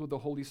was filled with the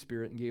Holy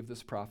Spirit and gave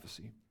this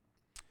prophecy.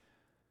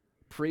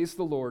 Praise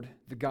the Lord,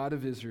 the God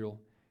of Israel,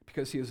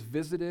 because he has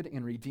visited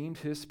and redeemed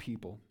his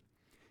people.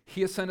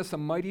 He has sent us a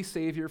mighty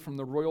Savior from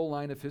the royal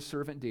line of his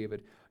servant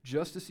David,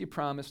 just as he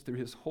promised through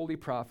his holy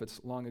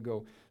prophets long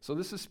ago." So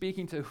this is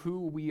speaking to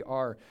who we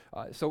are.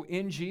 So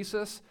in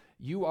Jesus,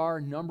 you are,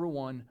 number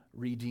one,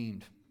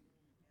 redeemed.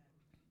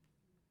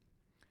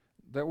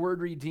 That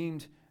word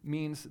redeemed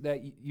means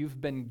that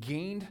you've been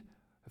gained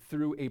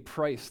through a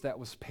price that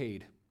was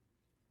paid.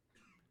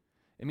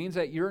 It means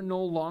that you're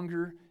no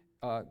longer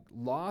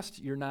lost.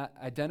 You're not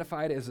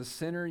identified as a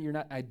sinner. You're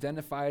not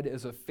identified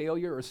as a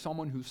failure or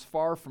someone who's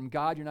far from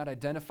God. You're not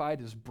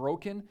identified as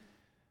broken.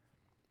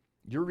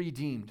 You're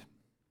redeemed.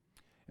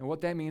 And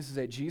what that means is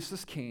that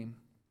Jesus came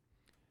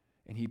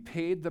and he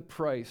paid the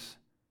price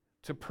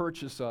to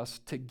purchase us,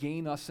 to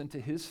gain us into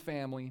his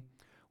family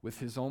with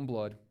his own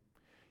blood.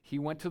 He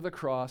went to the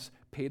cross,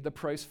 paid the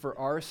price for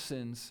our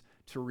sins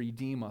to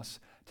redeem us,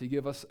 to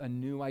give us a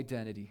new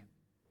identity.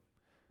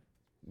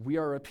 We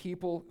are a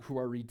people who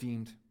are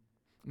redeemed.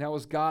 And that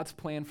was God's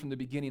plan from the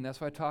beginning. That's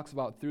why it talks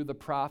about through the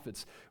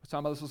prophets. It was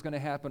talking about this was going to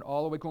happen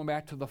all the way going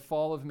back to the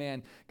fall of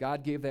man.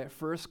 God gave that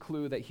first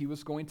clue that he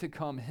was going to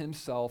come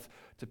himself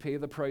to pay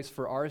the price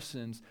for our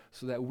sins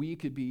so that we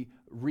could be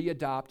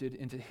readopted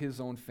into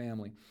his own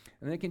family.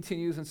 And then it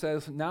continues and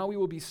says, "Now we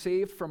will be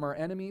saved from our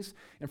enemies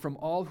and from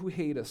all who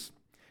hate us.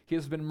 He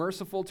has been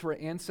merciful to our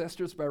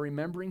ancestors by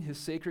remembering his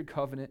sacred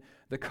covenant,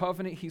 the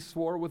covenant he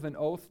swore with an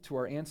oath to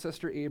our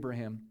ancestor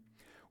Abraham.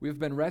 We have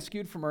been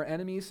rescued from our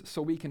enemies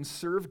so we can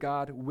serve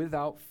God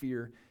without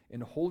fear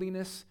in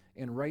holiness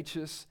and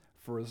righteousness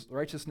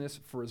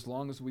for as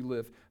long as we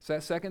live." So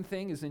that second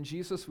thing is, in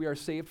Jesus we are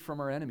saved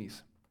from our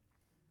enemies.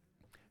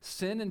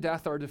 Sin and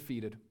death are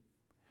defeated.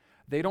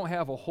 They don't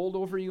have a hold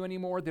over you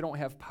anymore. They don't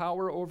have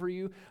power over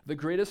you. The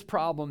greatest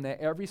problem that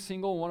every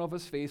single one of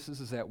us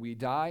faces is that we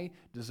die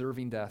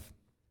deserving death.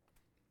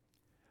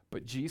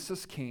 But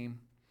Jesus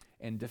came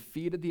and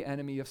defeated the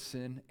enemy of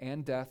sin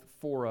and death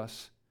for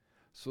us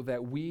so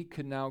that we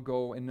could now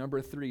go, and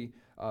number 3,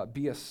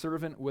 be a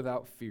servant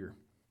without fear.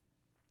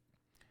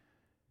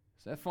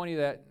 Isn't that funny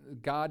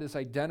that God is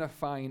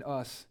identifying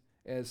us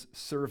as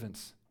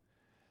servants?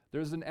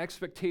 There's an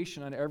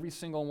expectation on every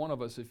single one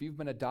of us. If you've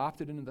been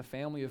adopted into the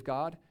family of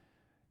God,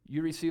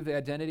 you receive the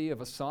identity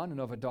of a son and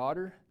of a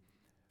daughter,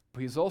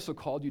 but He's also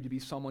called you to be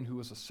someone who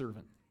is a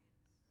servant.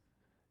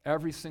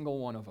 Every single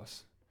one of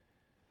us.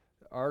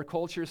 Our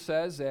culture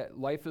says that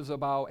life is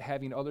about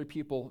having other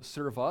people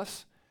serve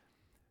us.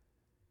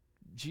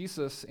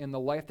 Jesus, in the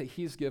life that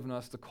He's given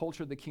us, the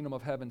culture of the kingdom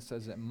of heaven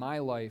says that my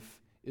life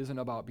isn't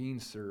about being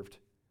served.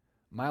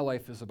 My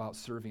life is about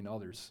serving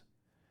others.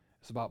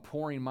 It's about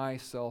pouring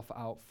myself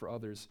out for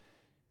others.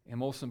 And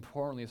most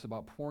importantly, it's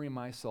about pouring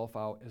myself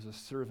out as a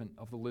servant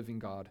of the living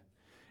God.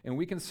 And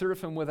we can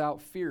serve Him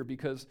without fear,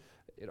 because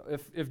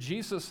if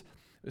Jesus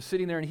is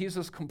sitting there and He's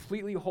this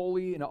completely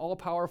holy and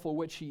all-powerful,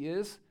 which He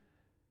is,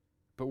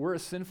 but we're a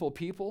sinful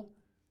people,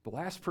 the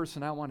last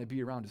person I want to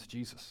be around is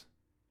Jesus.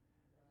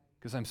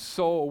 Because I'm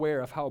so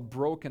aware of how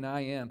broken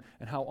I am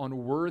and how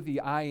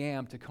unworthy I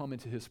am to come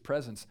into His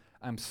presence.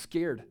 I'm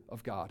scared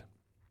of God.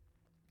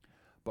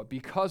 But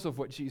because of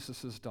what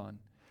Jesus has done,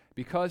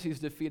 because He's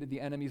defeated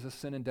the enemies of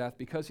sin and death,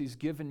 because He's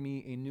given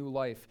me a new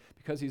life,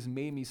 because He's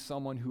made me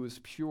someone who is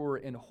pure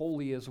and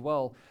holy as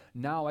well,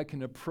 now I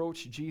can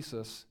approach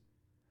Jesus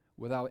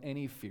without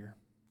any fear.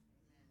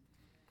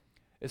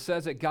 It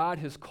says that God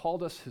has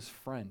called us His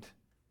friend.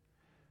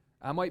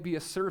 I might be a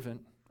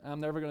servant. I'm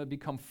never going to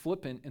become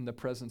flippant in the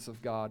presence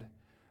of God,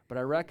 but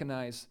I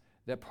recognize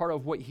that part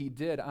of what He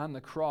did on the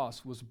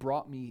cross was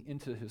brought me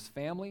into His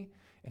family,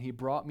 and He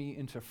brought me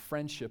into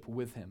friendship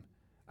with Him.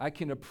 I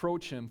can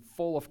approach Him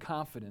full of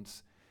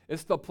confidence.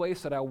 It's the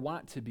place that I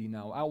want to be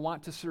now. I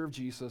want to serve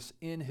Jesus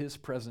in His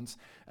presence,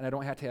 and I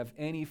don't have to have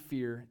any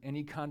fear,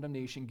 any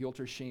condemnation, guilt,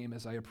 or shame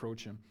as I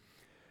approach Him.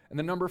 And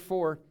then number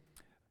 4,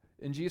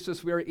 in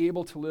Jesus we are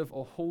able to live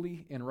a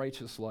holy and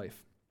righteous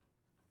life.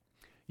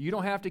 You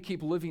don't have to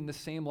keep living the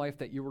same life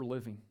that you were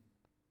living.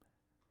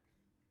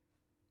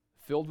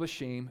 Filled with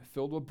shame,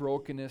 filled with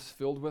brokenness,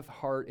 filled with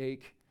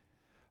heartache,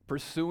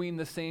 pursuing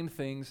the same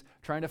things,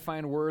 trying to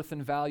find worth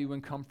and value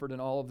and comfort in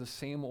all of the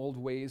same old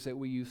ways that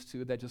we used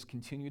to, that just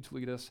continue to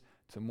lead us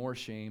to more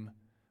shame,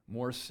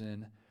 more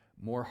sin,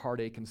 more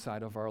heartache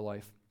inside of our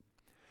life.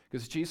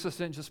 Because Jesus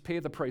didn't just pay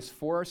the price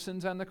for our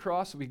sins on the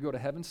cross so we could go to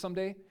heaven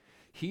someday.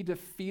 He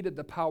defeated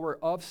the power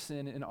of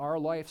sin in our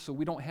life so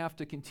we don't have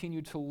to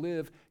continue to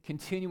live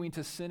continuing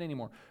to sin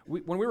anymore.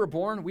 When we were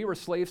born, we were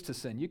slaves to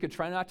sin. You could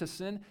try not to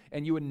sin,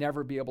 and you would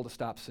never be able to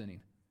stop sinning.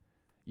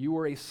 You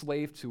were a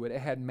slave to it. It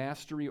had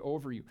mastery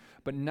over you.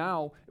 But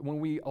now, when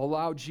we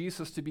allow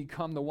Jesus to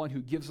become the one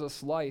who gives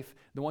us life,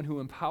 the one who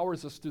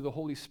empowers us through the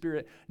Holy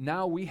Spirit,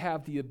 now we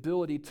have the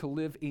ability to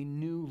live a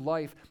new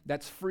life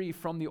that's free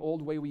from the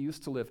old way we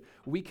used to live.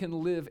 We can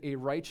live a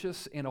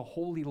righteous and a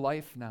holy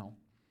life now.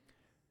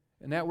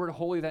 And that word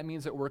holy, that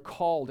means that we're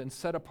called and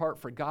set apart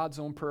for God's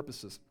own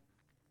purposes.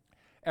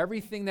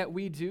 Everything that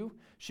we do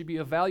should be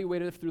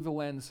evaluated through the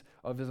lens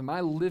of, am I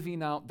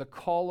living out the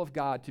call of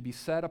God to be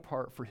set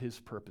apart for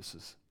His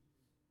purposes?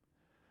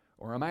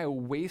 Or am I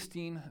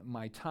wasting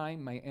my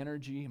time, my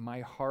energy, my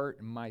heart,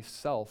 and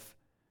myself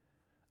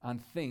on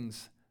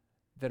things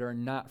that are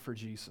not for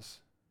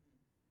Jesus?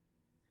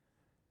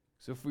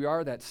 So if we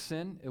are, that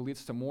sin, it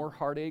leads to more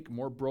heartache,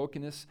 more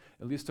brokenness.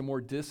 It leads to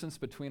more distance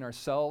between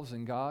ourselves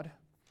and God.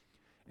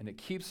 And it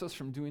keeps us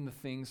from doing the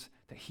things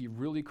that He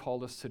really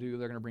called us to do.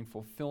 They're going to bring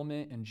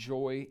fulfillment and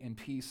joy and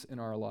peace in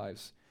our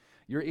lives.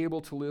 You're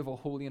able to live a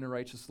holy and a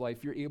righteous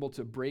life. You're able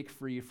to break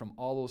free from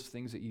all those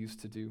things that you used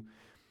to do.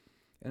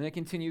 And then it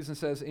continues and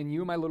says, "And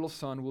you, my little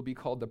son, will be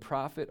called the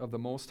prophet of the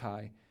Most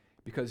High,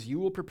 because you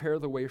will prepare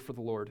the way for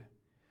the Lord.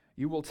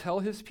 You will tell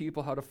His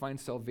people how to find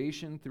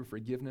salvation through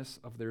forgiveness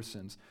of their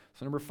sins."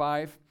 So number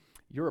 5,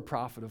 you're a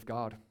prophet of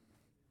God.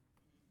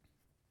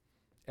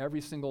 Every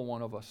single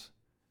one of us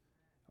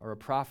are a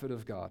prophet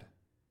of God.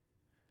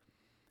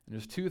 And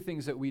there's 2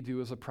 things that we do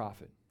as a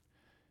prophet.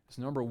 It's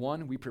number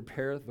 1, we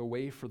prepare the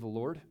way for the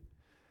Lord.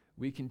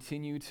 We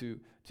continue to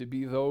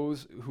be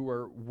those who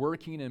are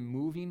working and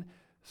moving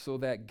so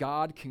that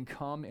God can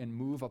come and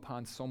move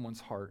upon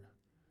someone's heart.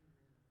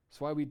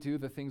 That's why we do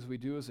the things we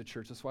do as a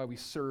church. That's why we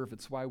serve.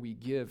 It's why we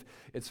give.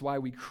 It's why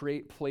we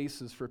create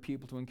places for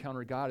people to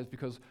encounter God, is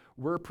because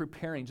we're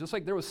preparing. Just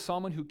like there was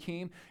someone who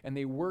came and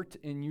they worked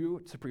in you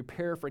to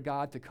prepare for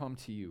God to come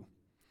to you.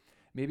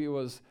 Maybe it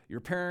was your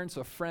parents,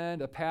 a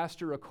friend, a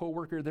pastor, a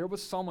coworker. There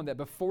was someone that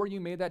before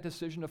you made that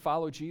decision to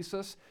follow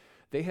Jesus,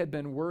 they had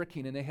been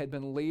working and they had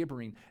been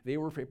laboring. They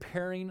were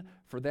preparing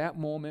for that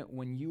moment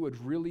when you would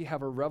really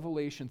have a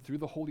revelation through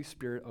the Holy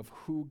Spirit of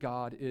who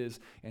God is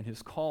and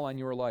His call on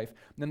your life.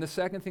 And then the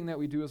second thing that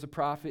we do as a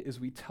prophet is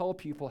we tell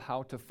people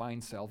how to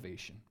find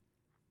salvation.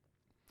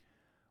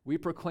 We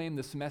proclaim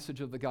this message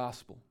of the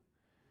gospel,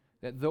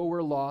 that though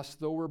we're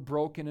lost, though we're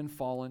broken and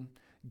fallen,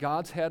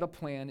 God's had a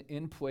plan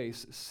in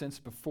place since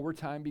before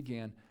time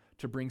began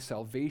to bring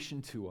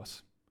salvation to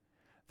us,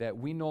 that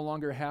we no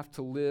longer have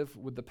to live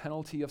with the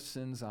penalty of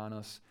sins on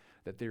us,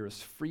 that there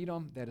is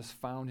freedom that is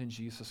found in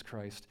Jesus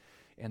Christ,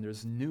 and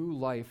there's new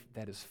life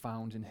that is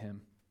found in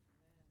him.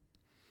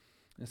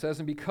 It says,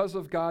 and because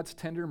of God's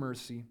tender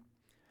mercy,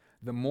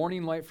 the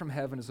morning light from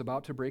heaven is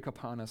about to break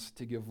upon us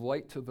to give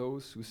light to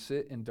those who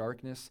sit in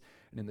darkness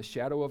and in the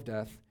shadow of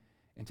death,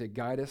 and to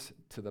guide us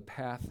to the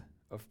path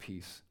of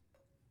peace.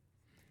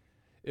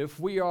 If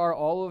we are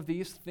all of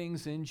these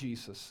things in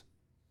Jesus,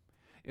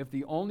 if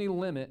the only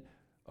limit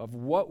of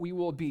what we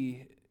will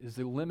be is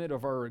the limit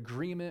of our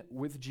agreement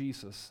with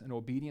Jesus and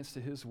obedience to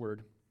his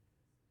word,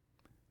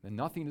 then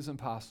nothing is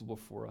impossible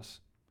for us.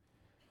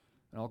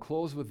 And I'll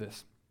close with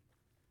this.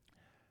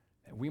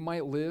 That we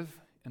might live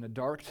in a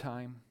dark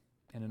time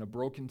and in a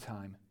broken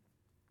time,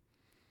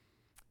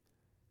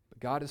 but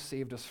God has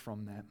saved us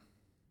from that.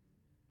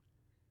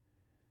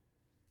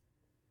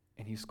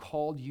 And he's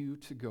called you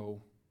to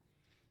go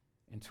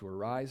and to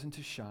arise and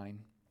to shine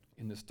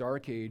in this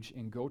dark age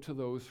and go to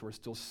those who are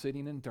still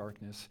sitting in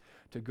darkness,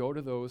 to go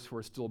to those who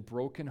are still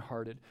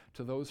brokenhearted,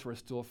 to those who are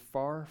still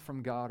far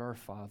from God our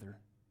Father,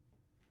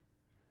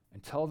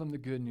 and tell them the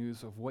good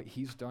news of what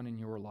he's done in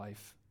your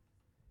life.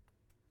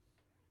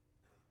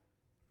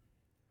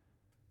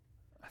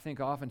 I think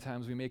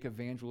oftentimes we make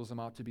evangelism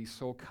out to be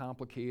so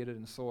complicated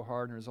and so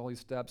hard, and there's all these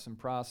steps and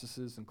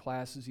processes and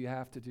classes you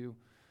have to do. You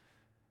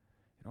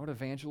know what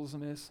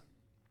evangelism is?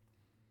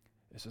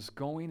 It's just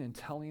going and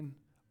telling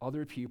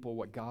other people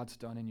what God's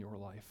done in your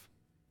life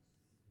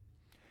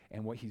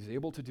and what he's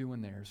able to do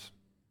in theirs.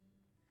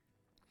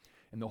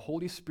 And the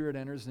Holy Spirit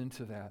enters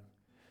into that,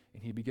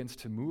 and he begins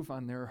to move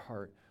on their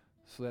heart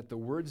so that the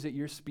words that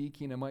you're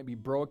speaking, it might be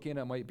broken,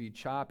 it might be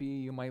choppy,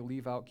 you might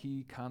leave out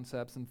key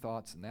concepts and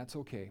thoughts, and that's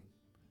okay.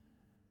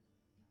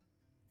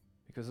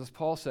 Because as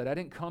Paul said, I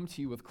didn't come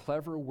to you with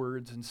clever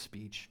words and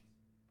speech.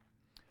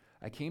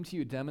 I came to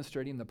you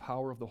demonstrating the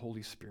power of the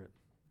Holy Spirit.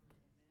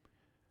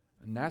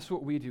 And that's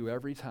what we do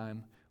every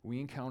time we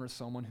encounter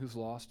someone who's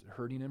lost,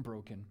 hurting, and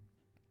broken.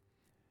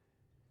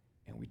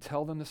 And we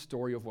tell them the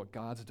story of what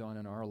God's done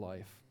in our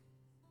life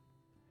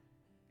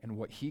and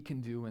what he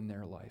can do in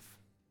their life.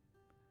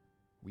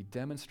 We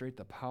demonstrate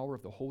the power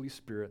of the Holy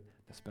Spirit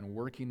that's been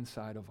working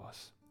inside of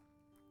us.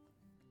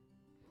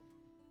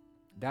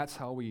 That's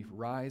how we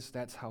rise.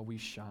 That's how we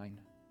shine.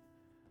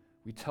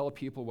 We tell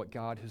people what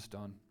God has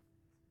done.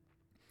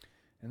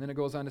 And then it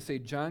goes on to say,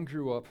 John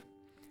grew up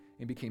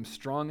and became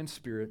strong in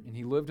spirit, and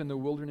he lived in the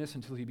wilderness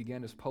until he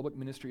began his public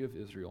ministry of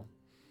Israel.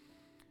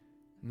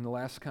 And the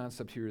last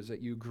concept here is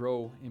that you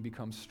grow and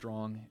become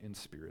strong in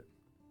spirit.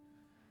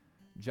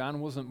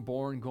 John wasn't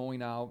born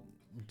going out,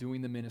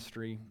 doing the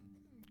ministry,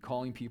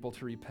 calling people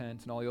to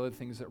repent, and all the other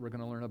things that we're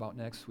going to learn about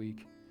next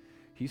week.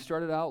 He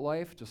started out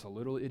life just a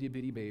little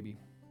itty-bitty baby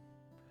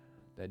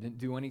that didn't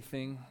do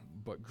anything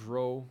but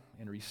grow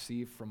and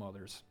receive from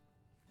others.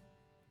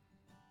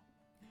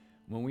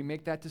 When we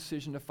make that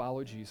decision to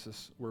follow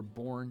Jesus, we're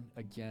born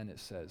again, it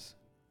says.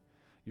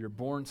 You're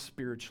born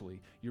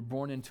spiritually. You're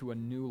born into a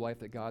new life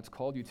that God's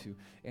called you to.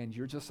 And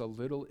you're just a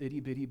little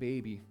itty-bitty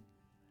baby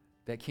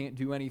that can't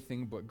do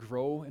anything but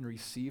grow and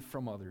receive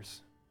from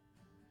others.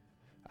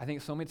 I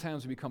think so many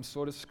times we become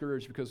so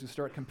discouraged because we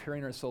start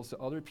comparing ourselves to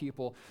other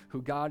people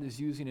who God is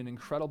using in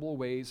incredible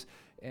ways,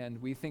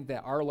 and we think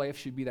that our life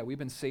should be that we've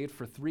been saved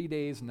for 3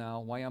 days now.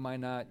 Why am I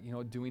not,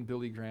 doing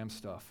Billy Graham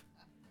stuff?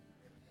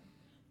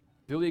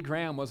 Billy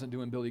Graham wasn't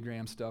doing Billy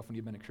Graham stuff when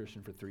he'd been a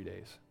Christian for 3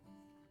 days.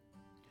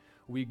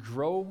 We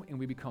grow and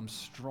we become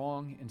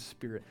strong in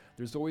spirit.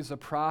 There's always a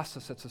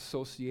process that's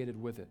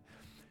associated with it.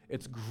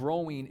 It's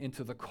growing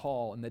into the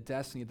call and the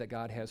destiny that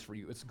God has for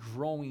you. It's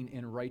growing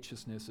in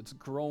righteousness. It's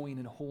growing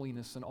in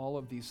holiness and all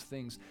of these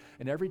things.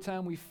 And every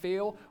time we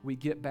fail, we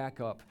get back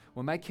up.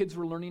 When my kids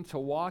were learning to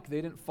walk,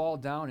 they didn't fall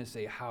down and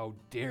say, "How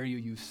dare you,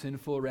 you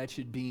sinful,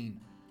 wretched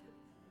being,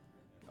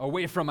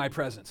 away from my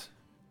presence."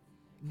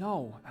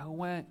 No, I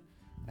went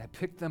and I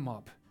picked them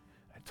up.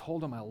 I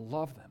told them I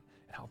loved them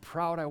and how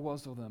proud I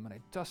was of them. And I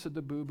dusted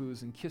the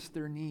boo-boos and kissed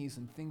their knees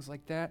and things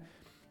like that.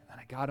 And then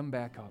I got them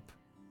back up.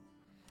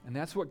 And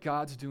that's what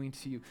God's doing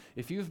to you.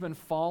 If you've been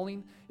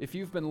falling, if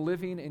you've been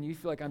living and you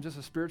feel like I'm just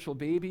a spiritual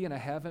baby and I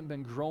haven't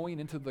been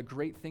growing into the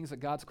great things that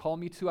God's called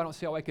me to, I don't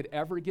see how I could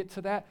ever get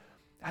to that.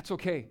 That's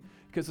okay,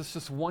 because it's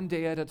just one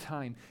day at a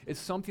time. It's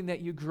something that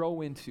you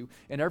grow into.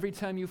 And every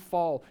time you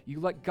fall, you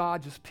let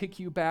God just pick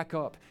you back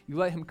up. You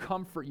let him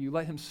comfort you,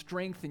 let him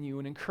strengthen you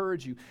and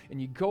encourage you.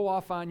 And you go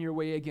off on your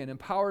way again,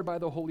 empowered by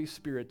the Holy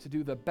Spirit to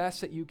do the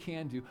best that you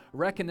can do,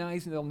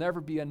 recognizing there'll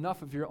never be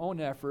enough of your own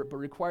effort, but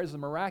requires the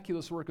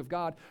miraculous work of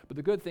God. But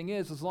the good thing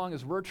is, as long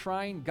as we're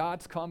trying,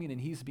 God's coming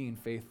and he's being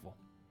faithful.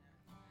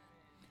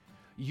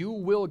 You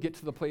will get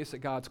to the place that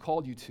God's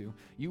called you to.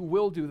 You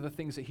will do the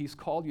things that he's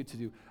called you to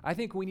do. I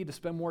think we need to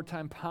spend more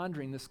time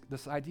pondering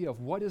this idea of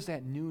what is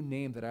that new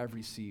name that I've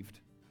received?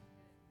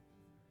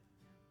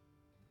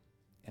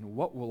 And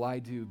what will I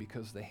do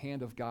because the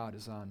hand of God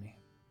is on me?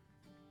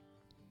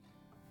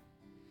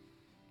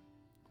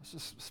 Let's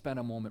just spend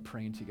a moment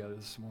praying together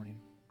this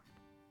morning.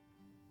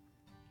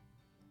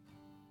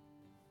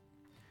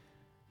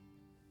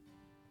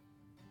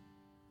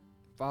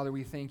 Father,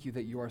 we thank you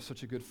that you are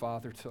such a good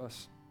Father to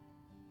us.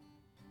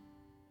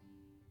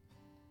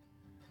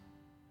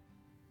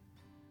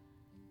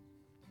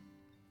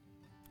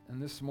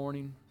 And this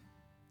morning,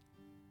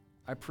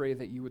 I pray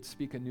that you would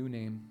speak a new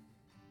name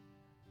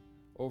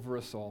over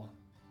us all.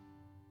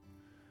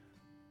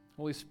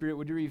 Holy Spirit,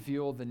 would you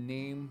reveal the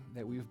name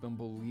that we've been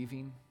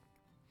believing,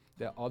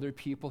 that other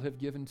people have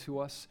given to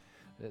us,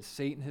 that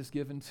Satan has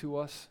given to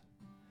us,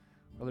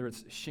 whether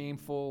it's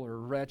shameful or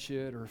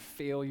wretched or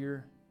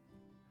failure,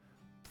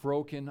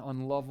 broken,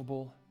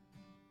 unlovable.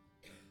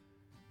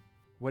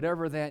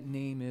 Whatever that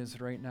name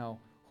is right now,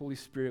 Holy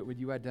Spirit, would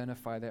you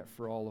identify that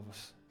for all of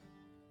us?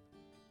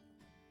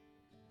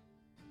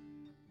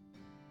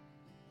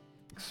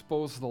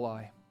 Expose the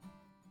lie.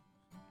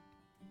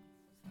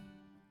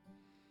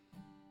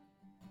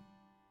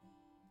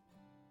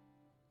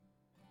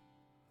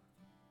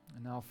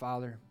 And now,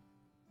 Father,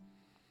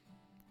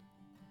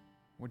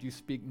 would you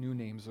speak new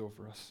names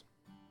over us?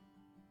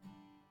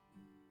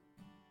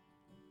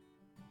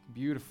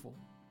 Beautiful,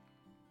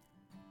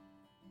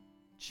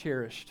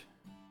 cherished,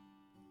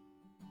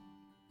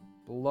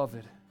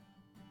 beloved,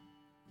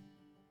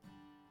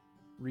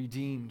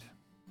 redeemed,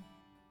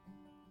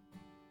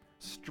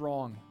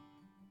 strong.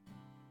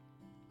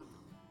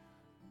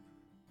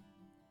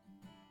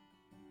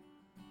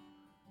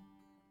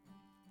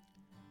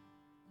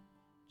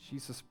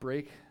 Jesus,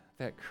 break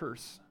that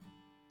curse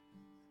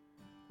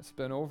that's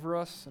been over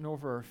us and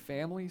over our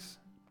families.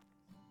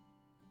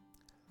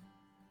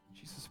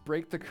 Jesus,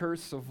 break the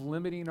curse of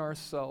limiting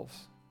ourselves.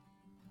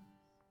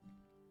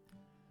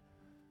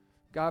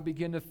 God,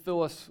 begin to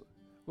fill us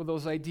with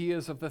those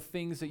ideas of the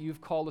things that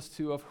you've called us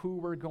to, of who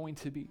we're going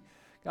to be.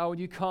 God, would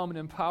you come and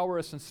empower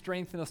us and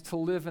strengthen us to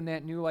live in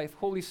that new life?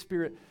 Holy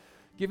Spirit,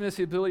 giving us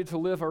the ability to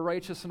live a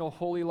righteous and a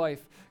holy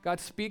life. God,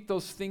 speak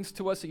those things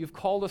to us that you've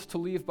called us to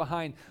leave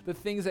behind, the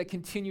things that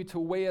continue to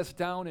weigh us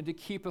down and to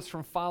keep us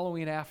from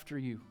following after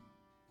you,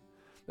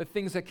 the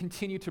things that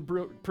continue to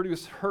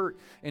produce hurt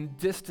and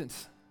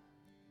distance.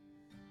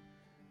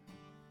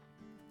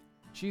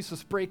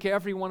 Jesus, break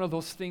every one of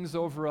those things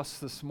over us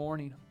this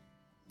morning.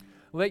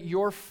 Let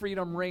your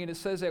freedom reign. It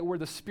says that where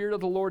the Spirit of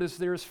the Lord is,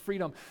 there is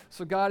freedom.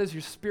 So God, as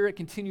your Spirit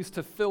continues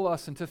to fill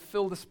us and to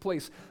fill this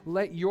place,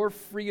 let your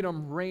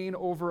freedom reign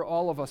over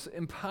all of us,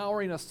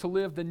 empowering us to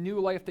live the new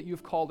life that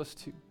you've called us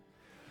to.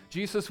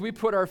 Jesus, we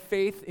put our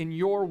faith in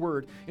your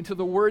word, into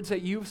the words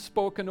that you've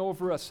spoken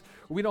over us.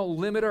 We don't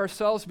limit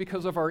ourselves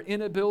because of our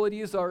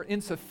inabilities, our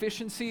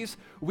insufficiencies.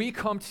 We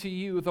come to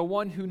you, the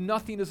one who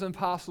nothing is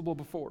impossible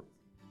before.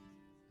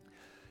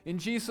 And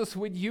Jesus,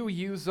 would you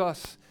use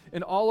us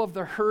in all of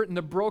the hurt and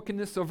the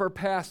brokenness of our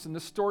past and the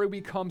story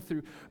we come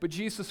through. But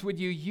Jesus, would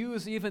you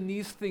use even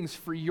these things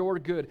for your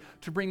good,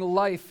 to bring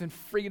life and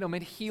freedom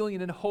and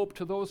healing and hope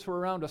to those who are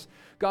around us.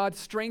 God,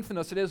 strengthen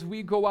us that as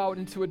we go out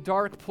into a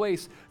dark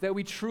place, that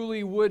we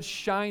truly would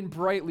shine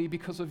brightly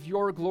because of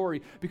your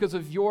glory, because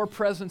of your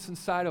presence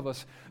inside of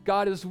us.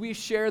 God, as we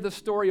share the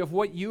story of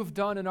what you've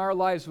done in our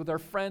lives with our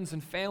friends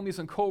and families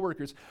and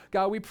coworkers,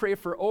 God, we pray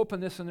for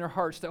openness in their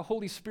hearts, that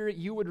Holy Spirit,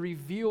 you would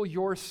reveal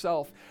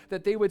yourself,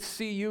 that they would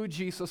see you,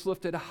 Jesus,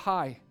 lifted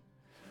high,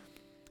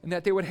 and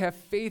that they would have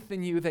faith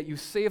in you, that you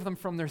save them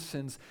from their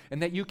sins,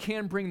 and that you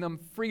can bring them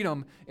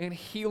freedom and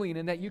healing,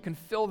 and that you can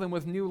fill them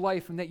with new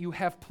life, and that you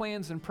have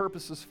plans and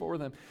purposes for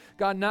them.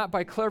 God, not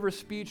by clever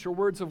speech or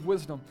words of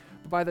wisdom,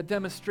 but by the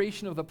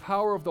demonstration of the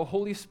power of the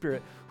Holy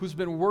Spirit who's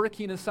been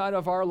working inside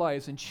of our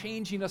lives and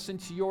changing us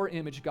into your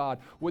image, God.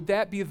 Would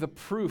that be the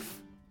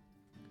proof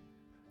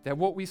that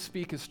what we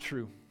speak is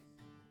true?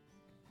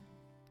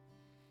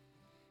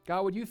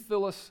 God, would you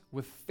fill us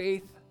with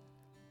faith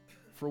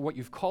for what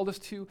you've called us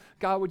to?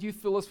 God, would you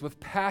fill us with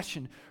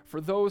passion for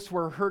those who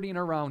are hurting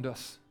around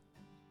us?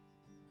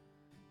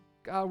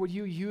 God, would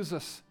you use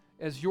us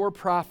as your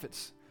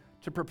prophets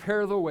to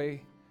prepare the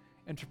way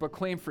and to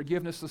proclaim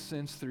forgiveness of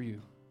sins through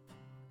you?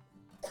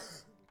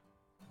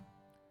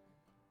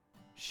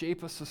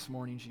 Shape us this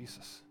morning,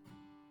 Jesus.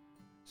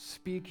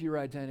 Speak your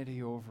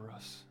identity over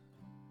us.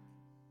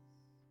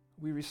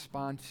 We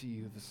respond to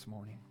you this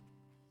morning.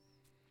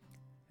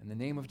 In the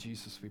name of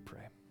Jesus, we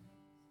pray.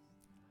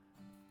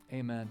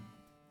 Amen.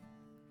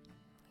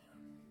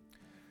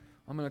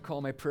 I'm going to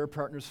call my prayer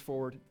partners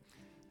forward,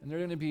 and they're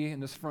going to be in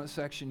this front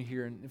section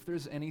here. And if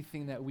there's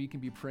anything that we can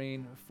be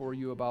praying for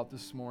you about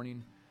this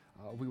morning,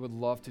 we would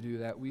love to do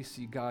that. We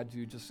see God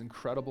do just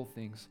incredible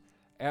things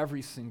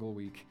every single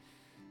week.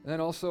 And then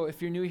also,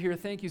 if you're new here,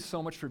 thank you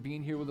so much for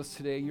being here with us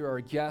today. You're our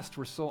guest.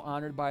 We're so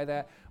honored by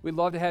that. We'd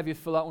love to have you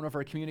fill out one of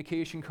our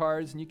communication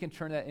cards, and you can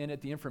turn that in at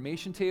the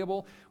information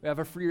table. We have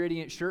a free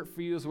Radiant shirt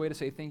for you as a way to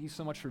say thank you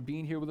so much for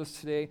being here with us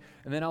today.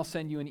 And then I'll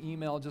send you an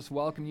email, just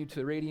welcome you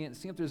to Radiant,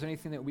 see if there's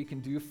anything that we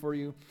can do for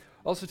you.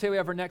 Also today we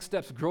have our Next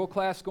Steps Grow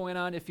class going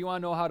on. If you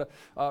want to know how to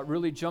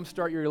really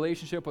jumpstart your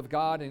relationship with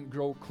God and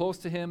grow close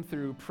to Him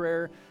through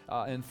prayer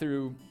and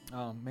through,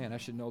 I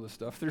should know this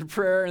stuff, through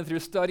prayer and through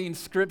studying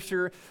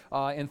Scripture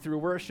and through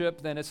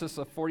worship, then it's just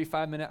a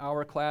 45-minute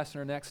hour class in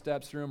our Next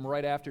Steps room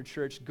right after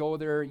church. Go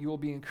there. You will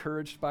be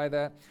encouraged by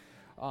that.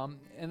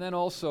 And then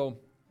also,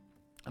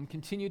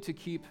 continue to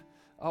keep,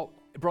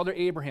 Brother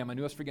Abraham, I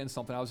knew I was forgetting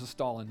something. I was just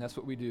stalling. That's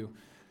what we do.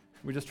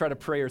 We just try to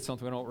pray or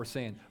something. We don't know what we're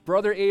saying.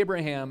 Brother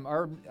Abraham,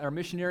 our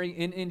missionary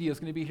in India, is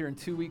going to be here in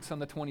 2 weeks on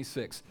the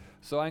 26th.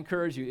 So I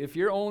encourage you, if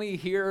you're only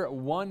here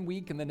 1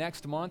 week in the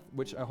next month,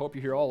 which I hope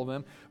you hear all of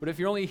them, but if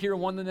you're only here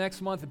one the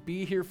next month,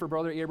 be here for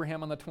Brother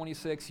Abraham on the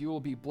 26th. You will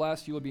be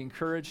blessed. You will be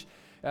encouraged.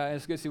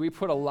 It's good to see we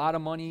put a lot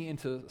of money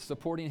into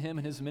supporting him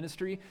and his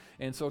ministry.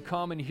 And so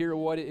come and hear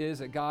what it is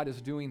that God is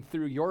doing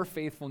through your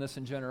faithfulness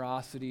and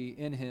generosity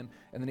in him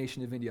and the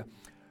nation of India.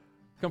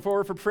 Come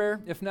forward for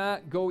prayer. If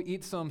not, go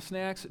eat some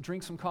snacks,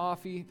 drink some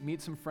coffee,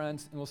 meet some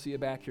friends, and we'll see you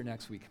back here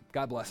next week.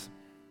 God bless.